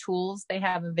aware of the tools they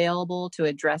have available to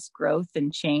address growth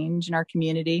and change in our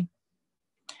community.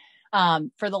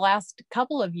 For the last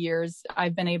couple of years,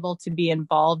 I've been able to be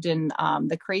involved in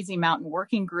the Crazy Mountain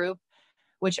Working Group,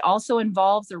 which also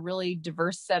involves a really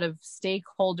diverse set of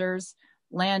stakeholders,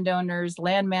 landowners,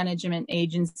 land management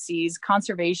agencies,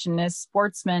 conservationists,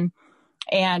 sportsmen,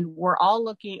 and we're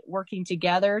all working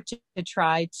together to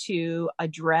try to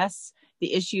address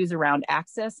the issues around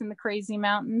access in the Crazy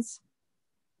Mountains.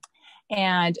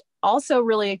 And also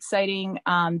really exciting,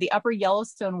 the Upper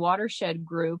Yellowstone Watershed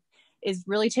Group is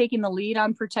really taking the lead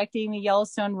on protecting the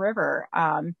Yellowstone River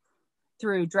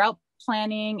through drought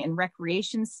planning and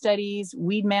recreation studies,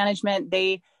 weed management.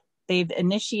 They've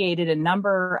initiated a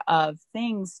number of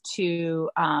things to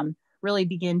really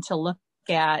begin to look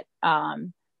at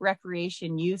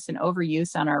recreation use and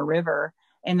overuse on our river.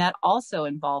 And that also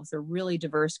involves a really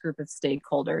diverse group of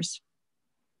stakeholders.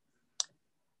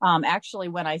 Actually,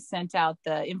 when I sent out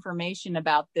the information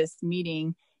about this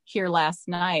meeting here last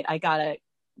night, I got an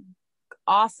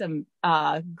awesome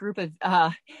group of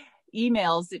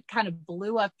emails. It kind of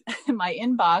blew up my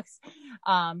inbox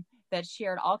that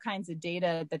shared all kinds of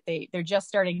data that they're just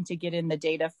starting to get in the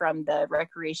data from the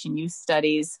recreation use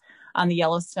studies on the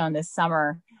Yellowstone this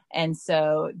summer. And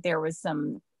so there was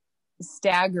some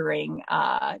staggering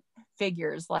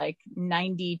figures, like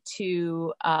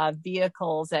 92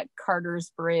 vehicles at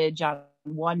Carter's Bridge on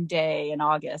one day in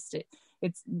August.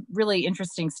 It's really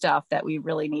interesting stuff that we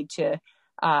really need to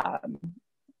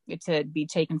be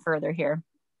taken further here.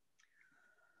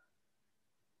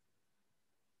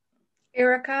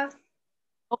 Erica?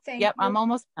 Yep, you. I'm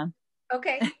almost done.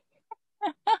 Okay.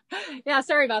 Yeah,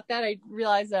 sorry about that. I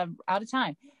realized I'm out of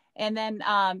time. And then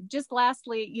just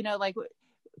lastly, you know, like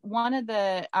one of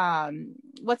the,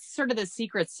 what's sort of the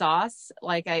secret sauce?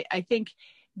 Like, I think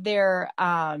they're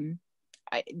a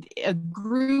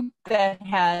group that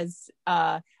has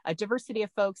a diversity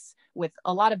of folks with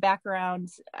a lot of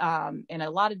backgrounds and a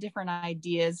lot of different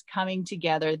ideas coming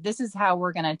together. This is how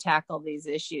we're going to tackle these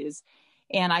issues.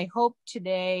 And I hope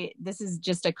today, this is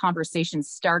just a conversation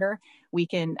starter. We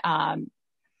can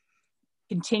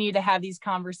continue to have these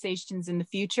conversations in the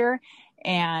future,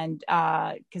 and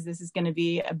because this is going to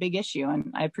be a big issue.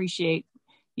 And I appreciate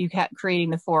you creating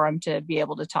the forum to be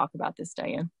able to talk about this,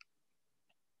 Diane.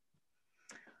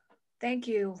 Thank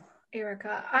you,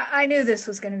 Erica. I knew this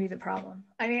was going to be the problem.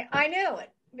 I mean, I knew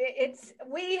it.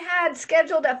 We had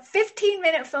scheduled a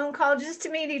 15-minute phone call just to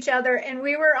meet each other, and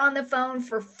we were on the phone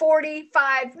for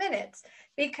 45 minutes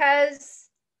because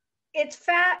it's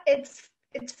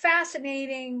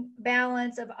fascinating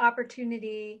balance of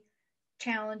opportunity,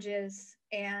 challenges,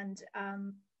 and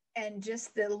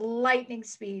just the lightning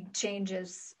speed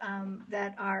changes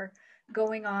that are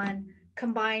going on,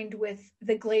 combined with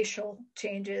the glacial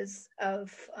changes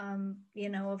of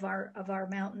our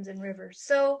mountains and rivers.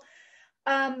 So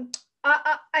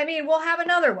I mean, we'll have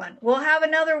another one. We'll have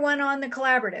another one on the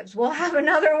collaboratives. We'll have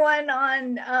another one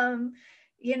on,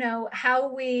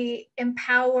 how we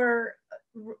empower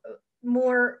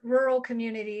more rural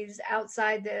communities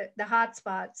outside the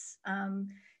hotspots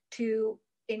to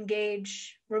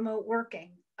engage remote working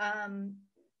and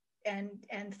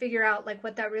figure out like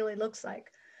what that really looks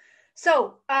like.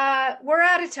 So we're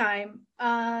out of time.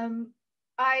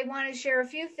 I want to share a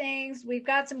few things. We've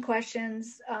got some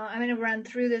questions. I'm going to run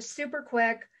through this super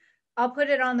quick. I'll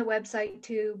put it on the website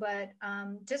too, but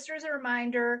just as a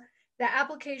reminder, the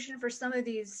application for some of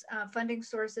these funding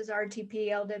sources, RTP,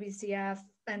 LWCF,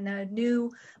 and the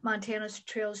new Montana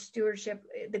Trails Stewardship,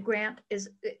 the grant is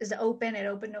open. It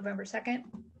opened November 2nd.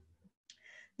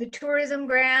 The tourism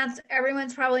grants,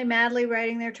 everyone's probably madly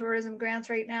writing their tourism grants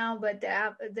right now, but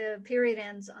the period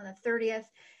ends on the 30th.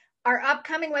 Our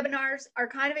upcoming webinars are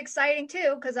kind of exciting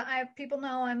too, because people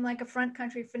know I'm like a front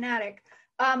country fanatic.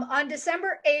 On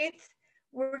December 8th,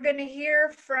 we're going to hear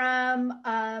from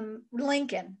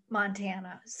Lincoln,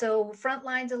 Montana. So front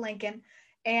lines of Lincoln.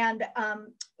 And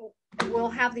we'll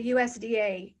have the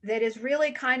USDA that is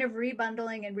really kind of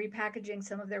rebundling and repackaging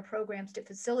some of their programs to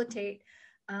facilitate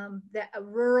the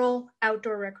rural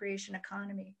outdoor recreation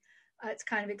economy. It's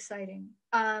kind of exciting.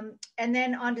 And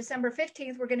then on December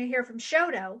 15th, we're going to hear from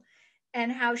Shodo and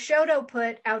how Shodo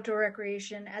put outdoor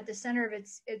recreation at the center of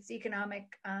its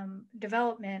economic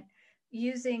development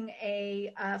using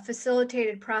a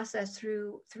facilitated process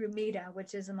through MEDA,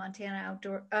 which is a Montana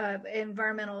Outdoor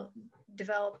Environmental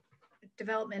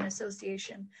Development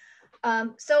Association.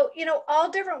 So,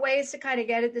 all different ways to kind of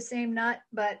get at the same nut,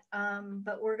 but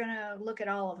we're going to look at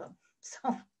all of them.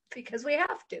 So, because we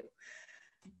have to.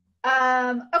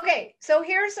 Okay, so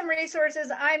here are some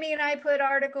resources. I mean, I put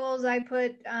articles, I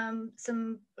put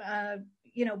some,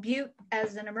 Butte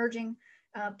as an emerging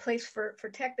place for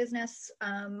tech business,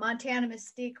 Montana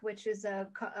Mystique, which is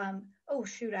oh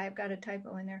shoot, I've got a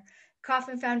typo in there,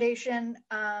 Kauffman Foundation,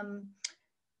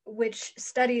 which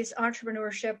studies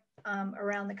entrepreneurship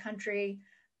around the country.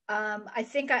 I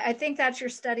think that's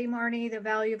your study, Marnie, the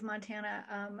value of Montana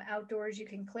outdoors. You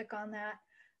can click on that.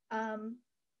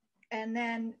 And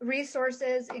then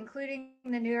resources, including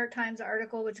the New York Times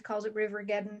article, which calls it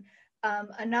Rivergeddon,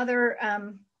 another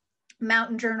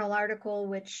Mountain Journal article,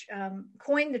 which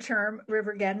coined the term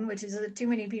Rivergeddon, which is too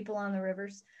many people on the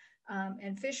rivers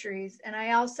and fisheries. And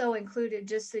I also included,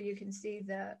 just so you can see,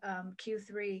 the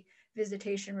Q3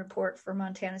 visitation report for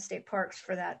Montana State Parks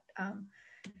for that.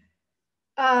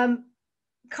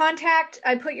 Contact,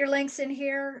 I put your links in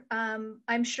here.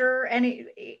 I'm sure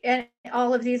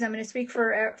all of these, I'm going to speak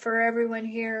for everyone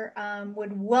here,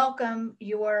 would welcome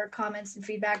your comments and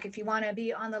feedback. If you want to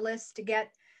be on the list to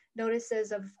get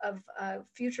notices of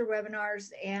future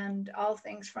webinars and all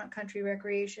things front country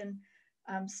recreation,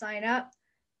 sign up.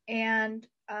 And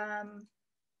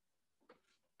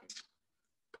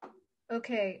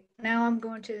okay, now I'm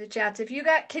going to the chats. If you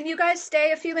got, can you guys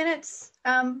stay a few minutes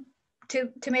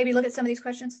to maybe look at some of these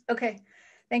questions? Okay,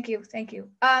 thank you.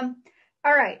 All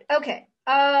right, okay.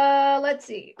 Let's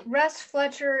see. Russ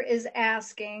Fletcher is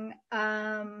asking.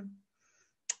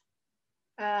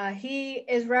 He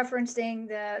is referencing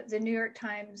the New York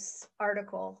Times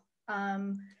article,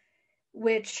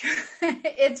 which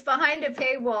it's behind a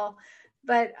paywall,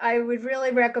 but I would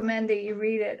really recommend that you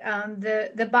read it.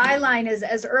 The byline is,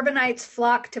 as urbanites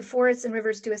flock to forests and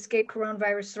rivers to escape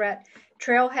coronavirus threat,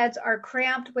 trailheads are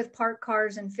cramped with parked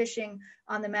cars, and fishing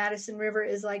on the Madison River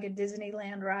is like a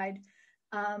Disneyland ride.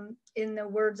 In the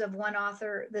words of one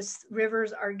author, the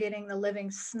rivers are getting the living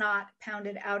snot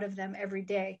pounded out of them every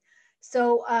day.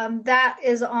 So that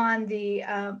is on the,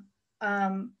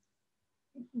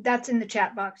 that's in the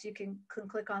chat box. You can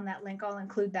click on that link. I'll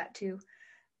include that too.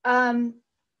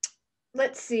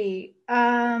 Let's see.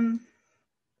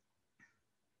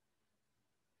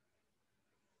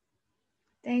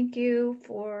 Thank you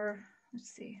for, let's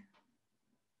see.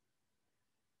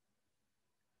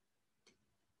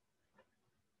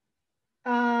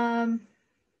 Crap.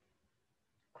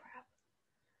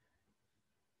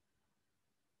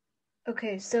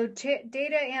 Okay, so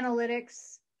data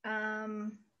analytics,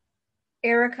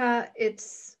 Erica,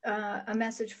 it's a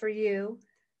message for you.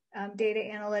 Data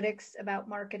analytics about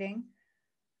marketing.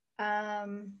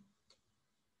 And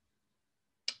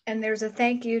there's a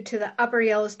thank you to the Upper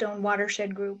Yellowstone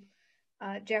Watershed Group,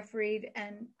 Jeff Reed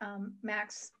and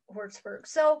Max Hortzberg.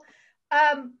 So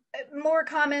more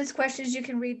comments, questions, you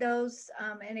can read those.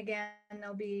 And again,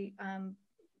 they'll be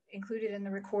included in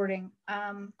the recording.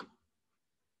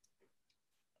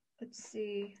 Let's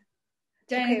see.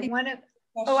 Okay,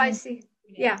 oh, I see.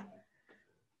 Yeah.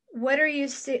 What are you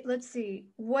see? Let's see.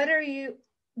 What are you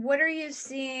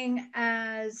seeing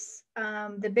as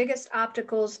the biggest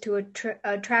obstacles to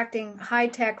attracting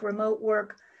high-tech remote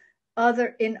work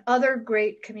in other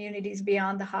great communities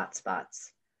beyond the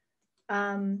hotspots?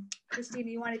 Christine,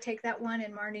 you want to take that one,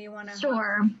 and Marnie, you want to?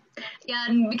 Sure. Yeah,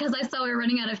 and because I saw we were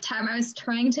running out of time, I was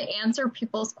trying to answer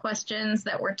people's questions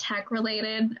that were tech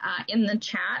related in the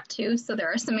chat too. So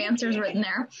there are some answers written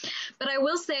there. But I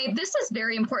will say this is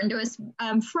very important to us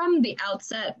from the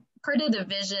outset. Part of the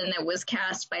vision that was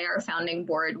cast by our founding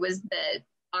board was that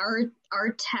our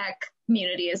tech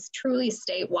community is truly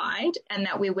statewide, and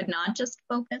that we would not just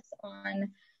focus on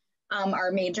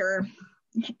our major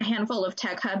handful of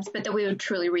tech hubs, but that we would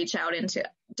truly reach out into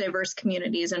diverse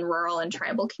communities and rural and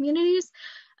tribal communities.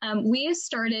 We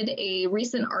started a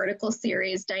recent article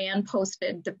series. Diane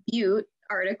posted the Butte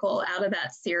article out of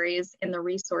that series in the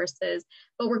resources,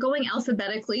 but we're going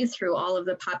alphabetically through all of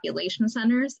the population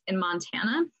centers in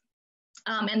Montana,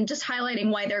 and just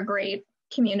highlighting why they're great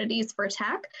communities for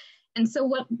tech. And so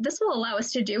what this will allow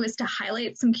us to do is to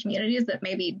highlight some communities that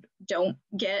maybe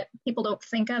people don't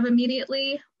think of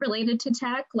immediately related to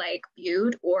tech, like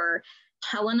Butte or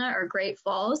Helena or Great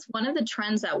Falls. One of the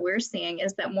trends that we're seeing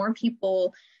is that more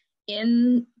people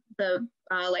in the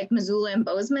like Missoula and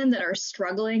Bozeman that are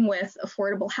struggling with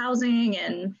affordable housing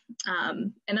and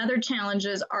other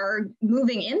challenges are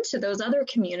moving into those other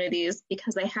communities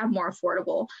because they have more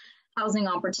affordable housing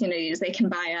opportunities. They can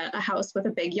buy a house with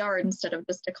a big yard instead of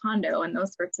just a condo and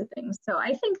those sorts of things. So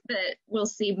I think that we'll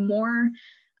see more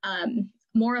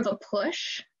of a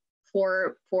push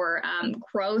for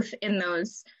growth in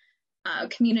those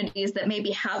communities that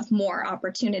maybe have more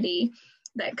opportunity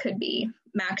that could be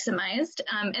maximized.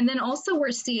 And then also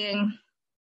we're seeing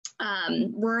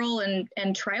rural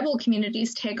and tribal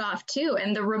communities take off too.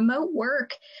 And the remote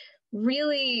work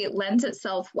really lends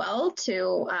itself well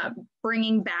to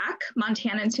bringing back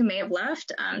Montanans who may have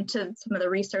left, to some of the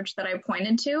research that I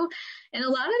pointed to. And a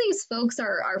lot of these folks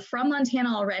are from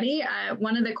Montana already.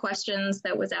 One of the questions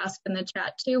that was asked in the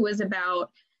chat too was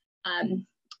about,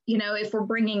 if we're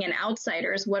bringing in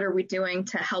outsiders, what are we doing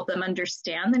to help them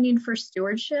understand the need for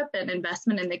stewardship and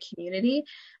investment in the community?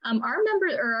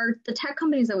 The tech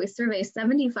companies that we survey,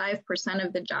 75%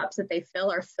 of the jobs that they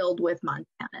fill are filled with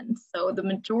Montanans. So the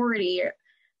majority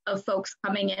of folks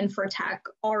coming in for tech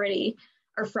already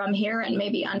are from here and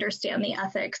maybe understand the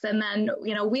ethics. And then,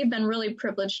 we've been really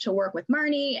privileged to work with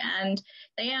Marnie and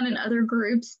Diane and other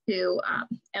groups to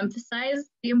emphasize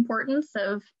the importance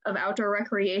of outdoor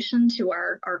recreation to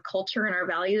our culture and our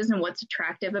values and what's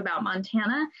attractive about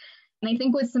Montana. And I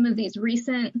think with some of these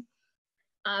recent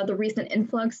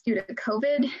influx due to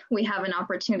COVID, we have an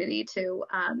opportunity to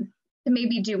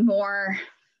maybe do more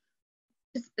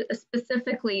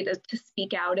specifically to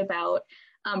speak out about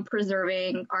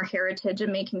preserving our heritage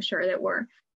and making sure that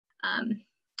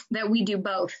that we do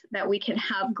both, that we can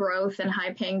have growth and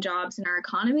high-paying jobs in our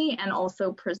economy and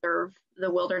also preserve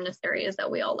the wilderness areas that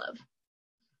we all love.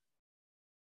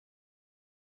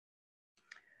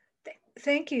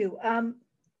 Thank you.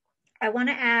 I want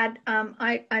to add,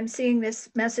 I'm seeing this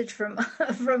message from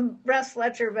from Russ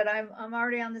Fletcher, but I'm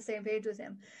already on the same page with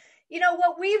him. You know,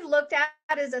 what we've looked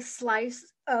at is a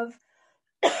slice of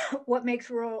what makes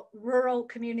rural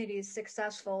communities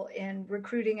successful in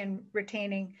recruiting and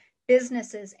retaining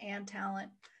businesses and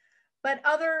talent. But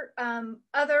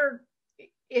other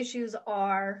issues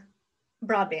are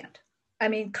broadband. I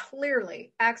mean,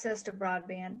 clearly, access to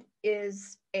broadband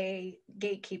is a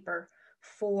gatekeeper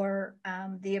for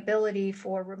the ability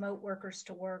for remote workers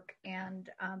to work and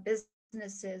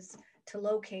businesses to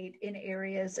locate in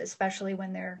areas, especially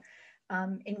when they're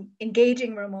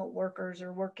engaging remote workers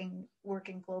or working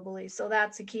globally. So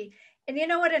that's a key. And you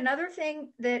know what? Another thing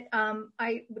that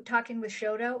I talking with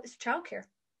Shoto is childcare.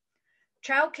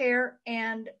 Childcare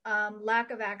and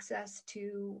lack of access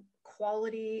to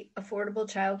quality, affordable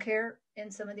childcare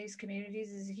in some of these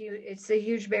communities is huge. It's a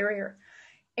huge barrier.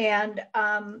 And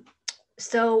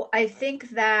so I think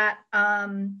that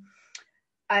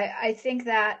I think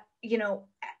that, you know,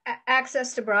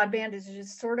 access to broadband is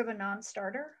just sort of a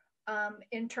non-starter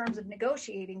in terms of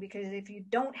negotiating, because if you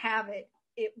don't have it,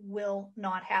 it will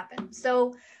not happen.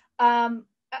 So,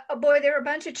 boy, there are a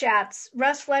bunch of chats.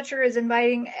 Russ Fletcher is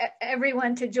inviting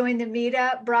everyone to join the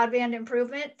meetup, Broadband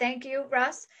Improvement. Thank you,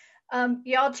 Russ.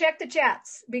 Y'all check the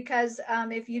chats, because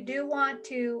if you do want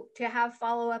to have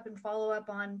follow up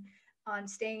on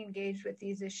staying engaged with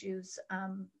these issues,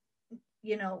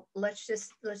 you know, let's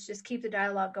just keep the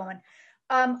dialogue going.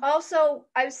 Also,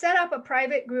 I've set up a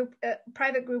private group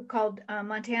called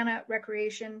Montana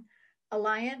Recreation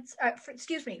Alliance,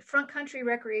 Front Country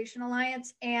Recreation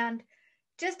Alliance. And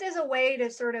just as a way to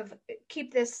sort of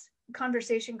keep this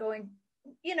conversation going,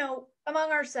 you know,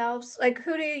 among ourselves, like,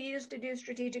 who do you use to do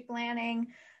strategic planning?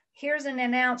 Here's an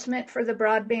announcement for the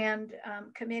broadband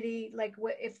committee. Like,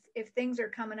 what if things are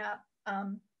coming up,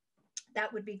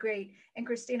 that would be great. And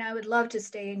Christina, I would love to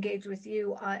stay engaged with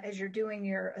you as you're doing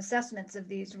your assessments of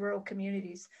these rural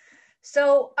communities.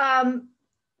 So,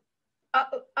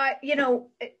 you know,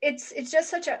 it's just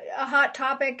such a hot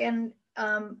topic, and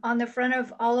on the front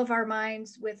of all of our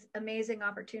minds, with amazing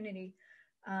opportunity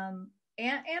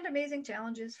and amazing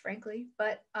challenges, frankly.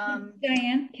 But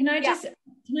Diane, can I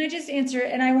just answer?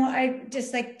 And I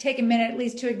just like take a minute at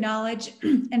least to acknowledge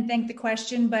and thank the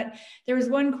question. But there was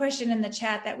one question in the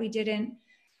chat that we didn't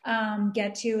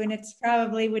get to, and it's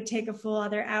probably would take a full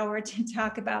other hour to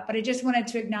talk about, but I just wanted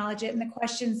to acknowledge it. And the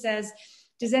question says,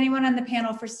 does anyone on the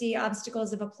panel foresee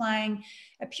obstacles of applying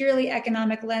a purely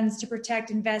economic lens to protect,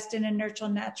 invest in, and nurture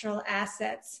natural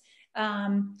assets?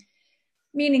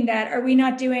 Meaning that, are we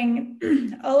not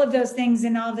doing all of those things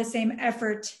in all the same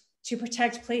effort to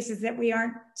protect places that we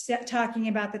aren't talking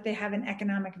about that they have an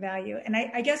economic value? And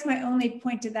I guess my only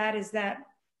point to that is that,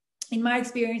 in my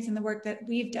experience in the work that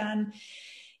we've done,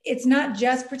 it's not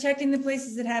just protecting the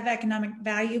places that have economic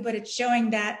value, but it's showing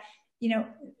that, you know,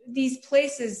 these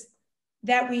places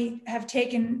that we have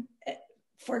taken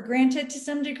for granted to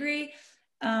some degree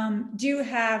do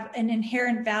have an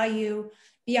inherent value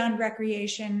beyond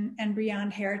recreation and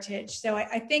beyond heritage. So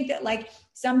I think that, like,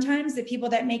 sometimes the people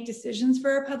that make decisions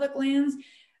for our public lands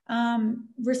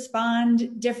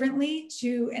respond differently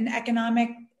to an economic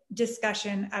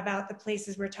discussion about the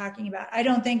places we're talking about. I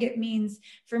don't think it means,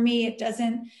 for me, it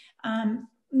doesn't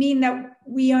mean that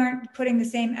we aren't putting the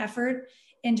same effort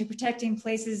into protecting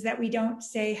places that we don't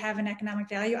say have an economic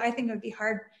value. I think it would be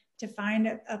hard to find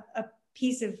a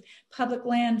piece of public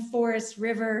land, forest,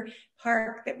 river,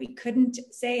 park that we couldn't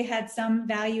say had some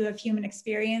value of human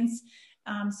experience.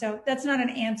 So that's not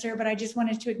an answer, but I just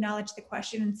wanted to acknowledge the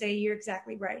question and say you're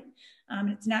exactly right.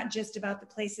 It's not just about the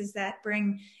places that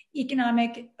bring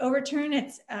economic overturn,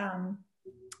 it's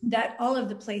that all of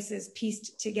the places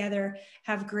pieced together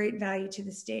have great value to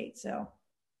the state. So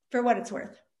for what it's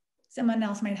worth, someone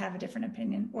else might have a different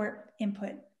opinion or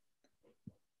input.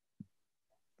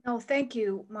 Oh, thank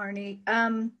you, Marnie.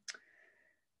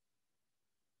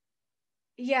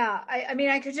 Yeah, I mean,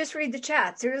 I could just read the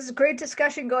chats. There was a great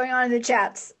discussion going on in the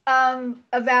chats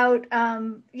about,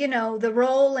 you know, the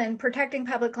role in protecting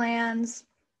public lands,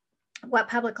 what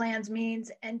public lands means.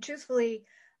 And truthfully,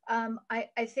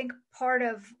 I think part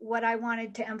of what I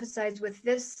wanted to emphasize with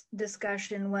this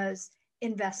discussion was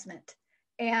investment.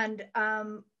 And,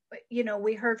 you know,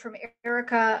 we heard from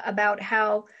Erica about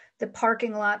how The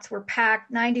parking lots were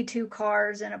packed, 92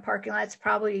 cars in a parking lot. It's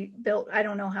probably built, I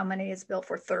don't know how many it's built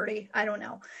for, 30. I don't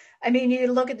know. I mean,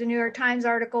 you look at the New York Times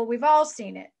article, we've all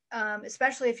seen it,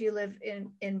 especially if you live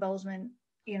in Bozeman,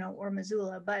 you know, or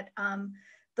Missoula. But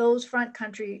those front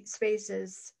country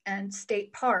spaces and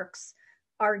state parks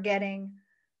are getting,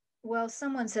 well,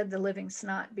 someone said the living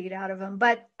snot beat out of them,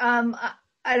 but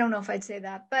I don't know if I'd say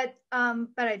that, but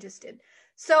I just did.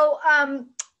 So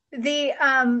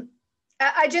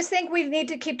I just think we need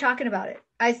to keep talking about it.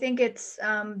 I think it's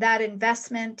that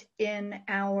investment in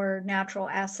our natural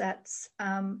assets,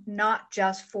 not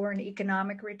just for an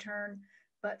economic return,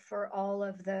 but for all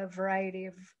of the variety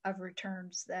of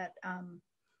returns that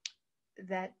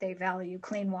that they value: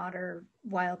 clean water,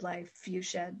 wildlife, view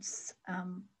sheds,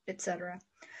 etc.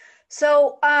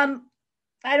 So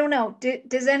I don't know.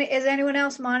 Is anyone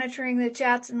else monitoring the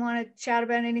chats and want to chat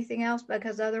about anything else?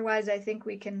 Because otherwise, I think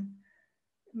we can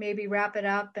maybe wrap it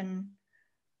up. And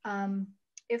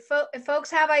if folks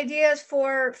have ideas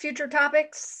for future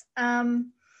topics,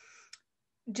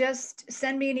 just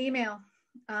send me an email.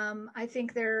 I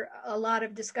think there are a lot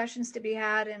of discussions to be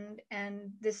had,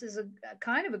 and this is a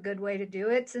kind of a good way to do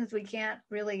it since we can't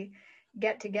really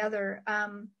get together.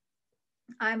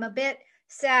 I'm a bit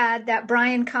sad that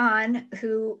Brian Kahn,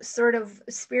 who sort of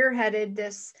spearheaded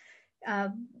this,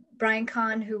 Brian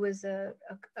Kahn, who was a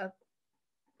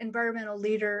environmental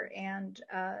leader and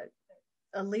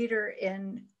a leader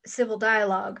in civil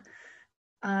dialogue,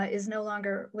 is no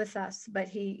longer with us. But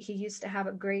he used to have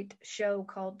a great show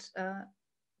called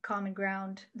Common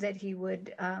Ground that he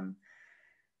would,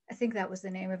 I think that was the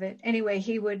name of it. Anyway,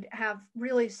 he would have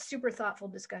really super thoughtful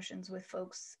discussions with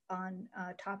folks on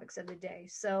topics of the day.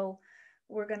 So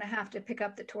we're going to have to pick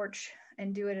up the torch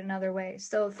and do it another way.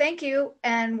 So thank you,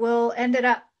 and we'll end it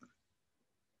up.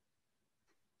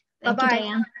 Thank you,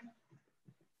 Diane.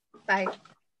 Bye.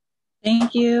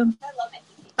 Thank you.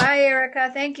 Bye, Erica.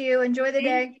 Thank you. Enjoy the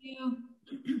day. Thank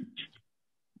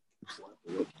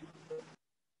you.